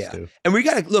fan base too. And we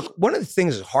got to look. One of the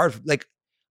things is hard.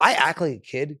 I act like a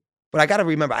kid, but I got to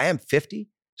remember I am 50.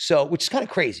 So, which is kind of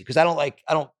crazy because I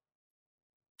don't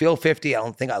feel 50. I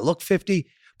don't think I look 50.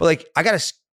 But I got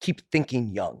to keep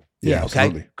thinking young. Yeah. Okay.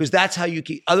 Absolutely. Because that's how you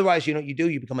keep. Otherwise, you know what you do?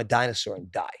 You become a dinosaur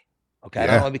and die. Okay. I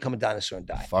don't want to become a dinosaur and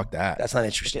die. Fuck that. That's not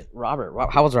interesting. Robert,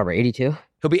 how old's Robert? 82?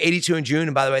 He'll be 82 in June.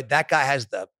 And by the way, that guy has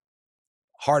the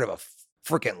heart of a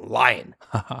freaking lion.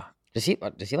 Does he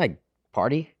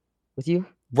party with you?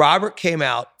 Robert came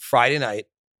out Friday night.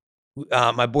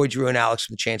 My boy Drew and Alex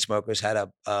from the Chainsmokers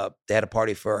had a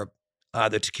party for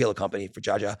the tequila company for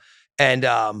Jaja. And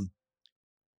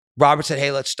Robert said,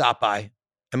 hey, let's stop by.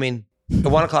 I mean, at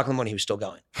 1 o'clock in the morning, he was still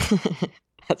going.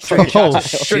 That's Drinking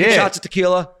so drinking shots of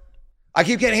tequila. I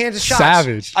keep getting handed shots.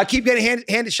 Savage. I keep getting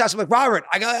handed shots. I'm like, Robert,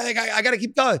 I got to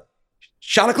keep going.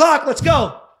 Shot o'clock. Let's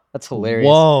go. That's hilarious.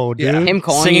 Whoa, dude. Yeah. Him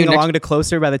calling Singing you along to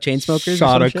Closer by the Chainsmokers.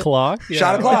 Shot or some shit? o'clock. Yeah.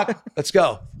 Shot o'clock. Let's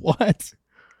go. What?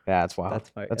 Yeah, that's wild.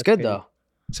 That's That's good crazy. though.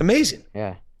 It's amazing.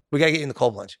 Yeah. We got to get you in the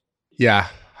cold plunge. Yeah,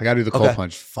 I gotta do the cold Okay.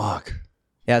 plunge. Fuck.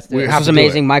 Yeah, it's, We This have was to do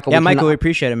amazing, it. Michael. yeah, We Michael, cannot- we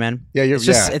appreciate it, man. Yeah, you're It's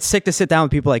just yeah. it's sick to sit down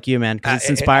with people like you, man, because it's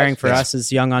inspiring for us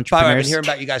as young By the way, I've been entrepreneurs. hearing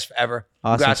about you guys forever.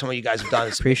 Awesome. Congrats on what you guys have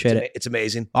done. Appreciate it. It's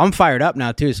amazing. I'm fired up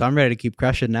now too, so I'm ready to keep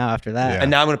crushing now after that. Yeah. And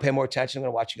now I'm going to pay more attention. I'm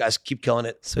going to watch you guys keep killing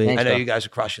it. Sweet. Thanks, I know bro. you guys are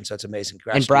crushing, so it's amazing.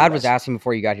 Congrats And to you Brad guys. was asking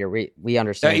before you got here. We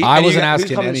understand. And I you wasn't guys- asking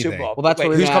who's coming to the Super anything. Bowl? Well, that's Wait, what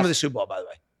we were who's gonna coming to the ask. Super Bowl, by the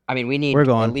way? I mean, we need We're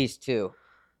going. at least 2.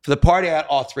 For the party, I got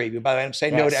all 3 of you. By the way, I'm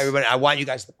saying no to Yes. everybody. I want you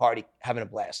guys at the party having a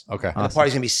blast. Okay, And the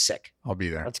party's going to be sick. I'll be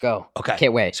there. Let's go. Okay.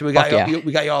 Can't wait. So we got Fuck yeah.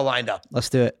 we got you all lined up. Let's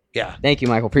do it. Yeah. Thank you,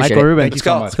 Michael. Appreciate Michael it. Rubin, Thank you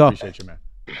so much. Let's go. Appreciate you, man.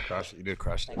 Crush it. You did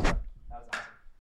crush it.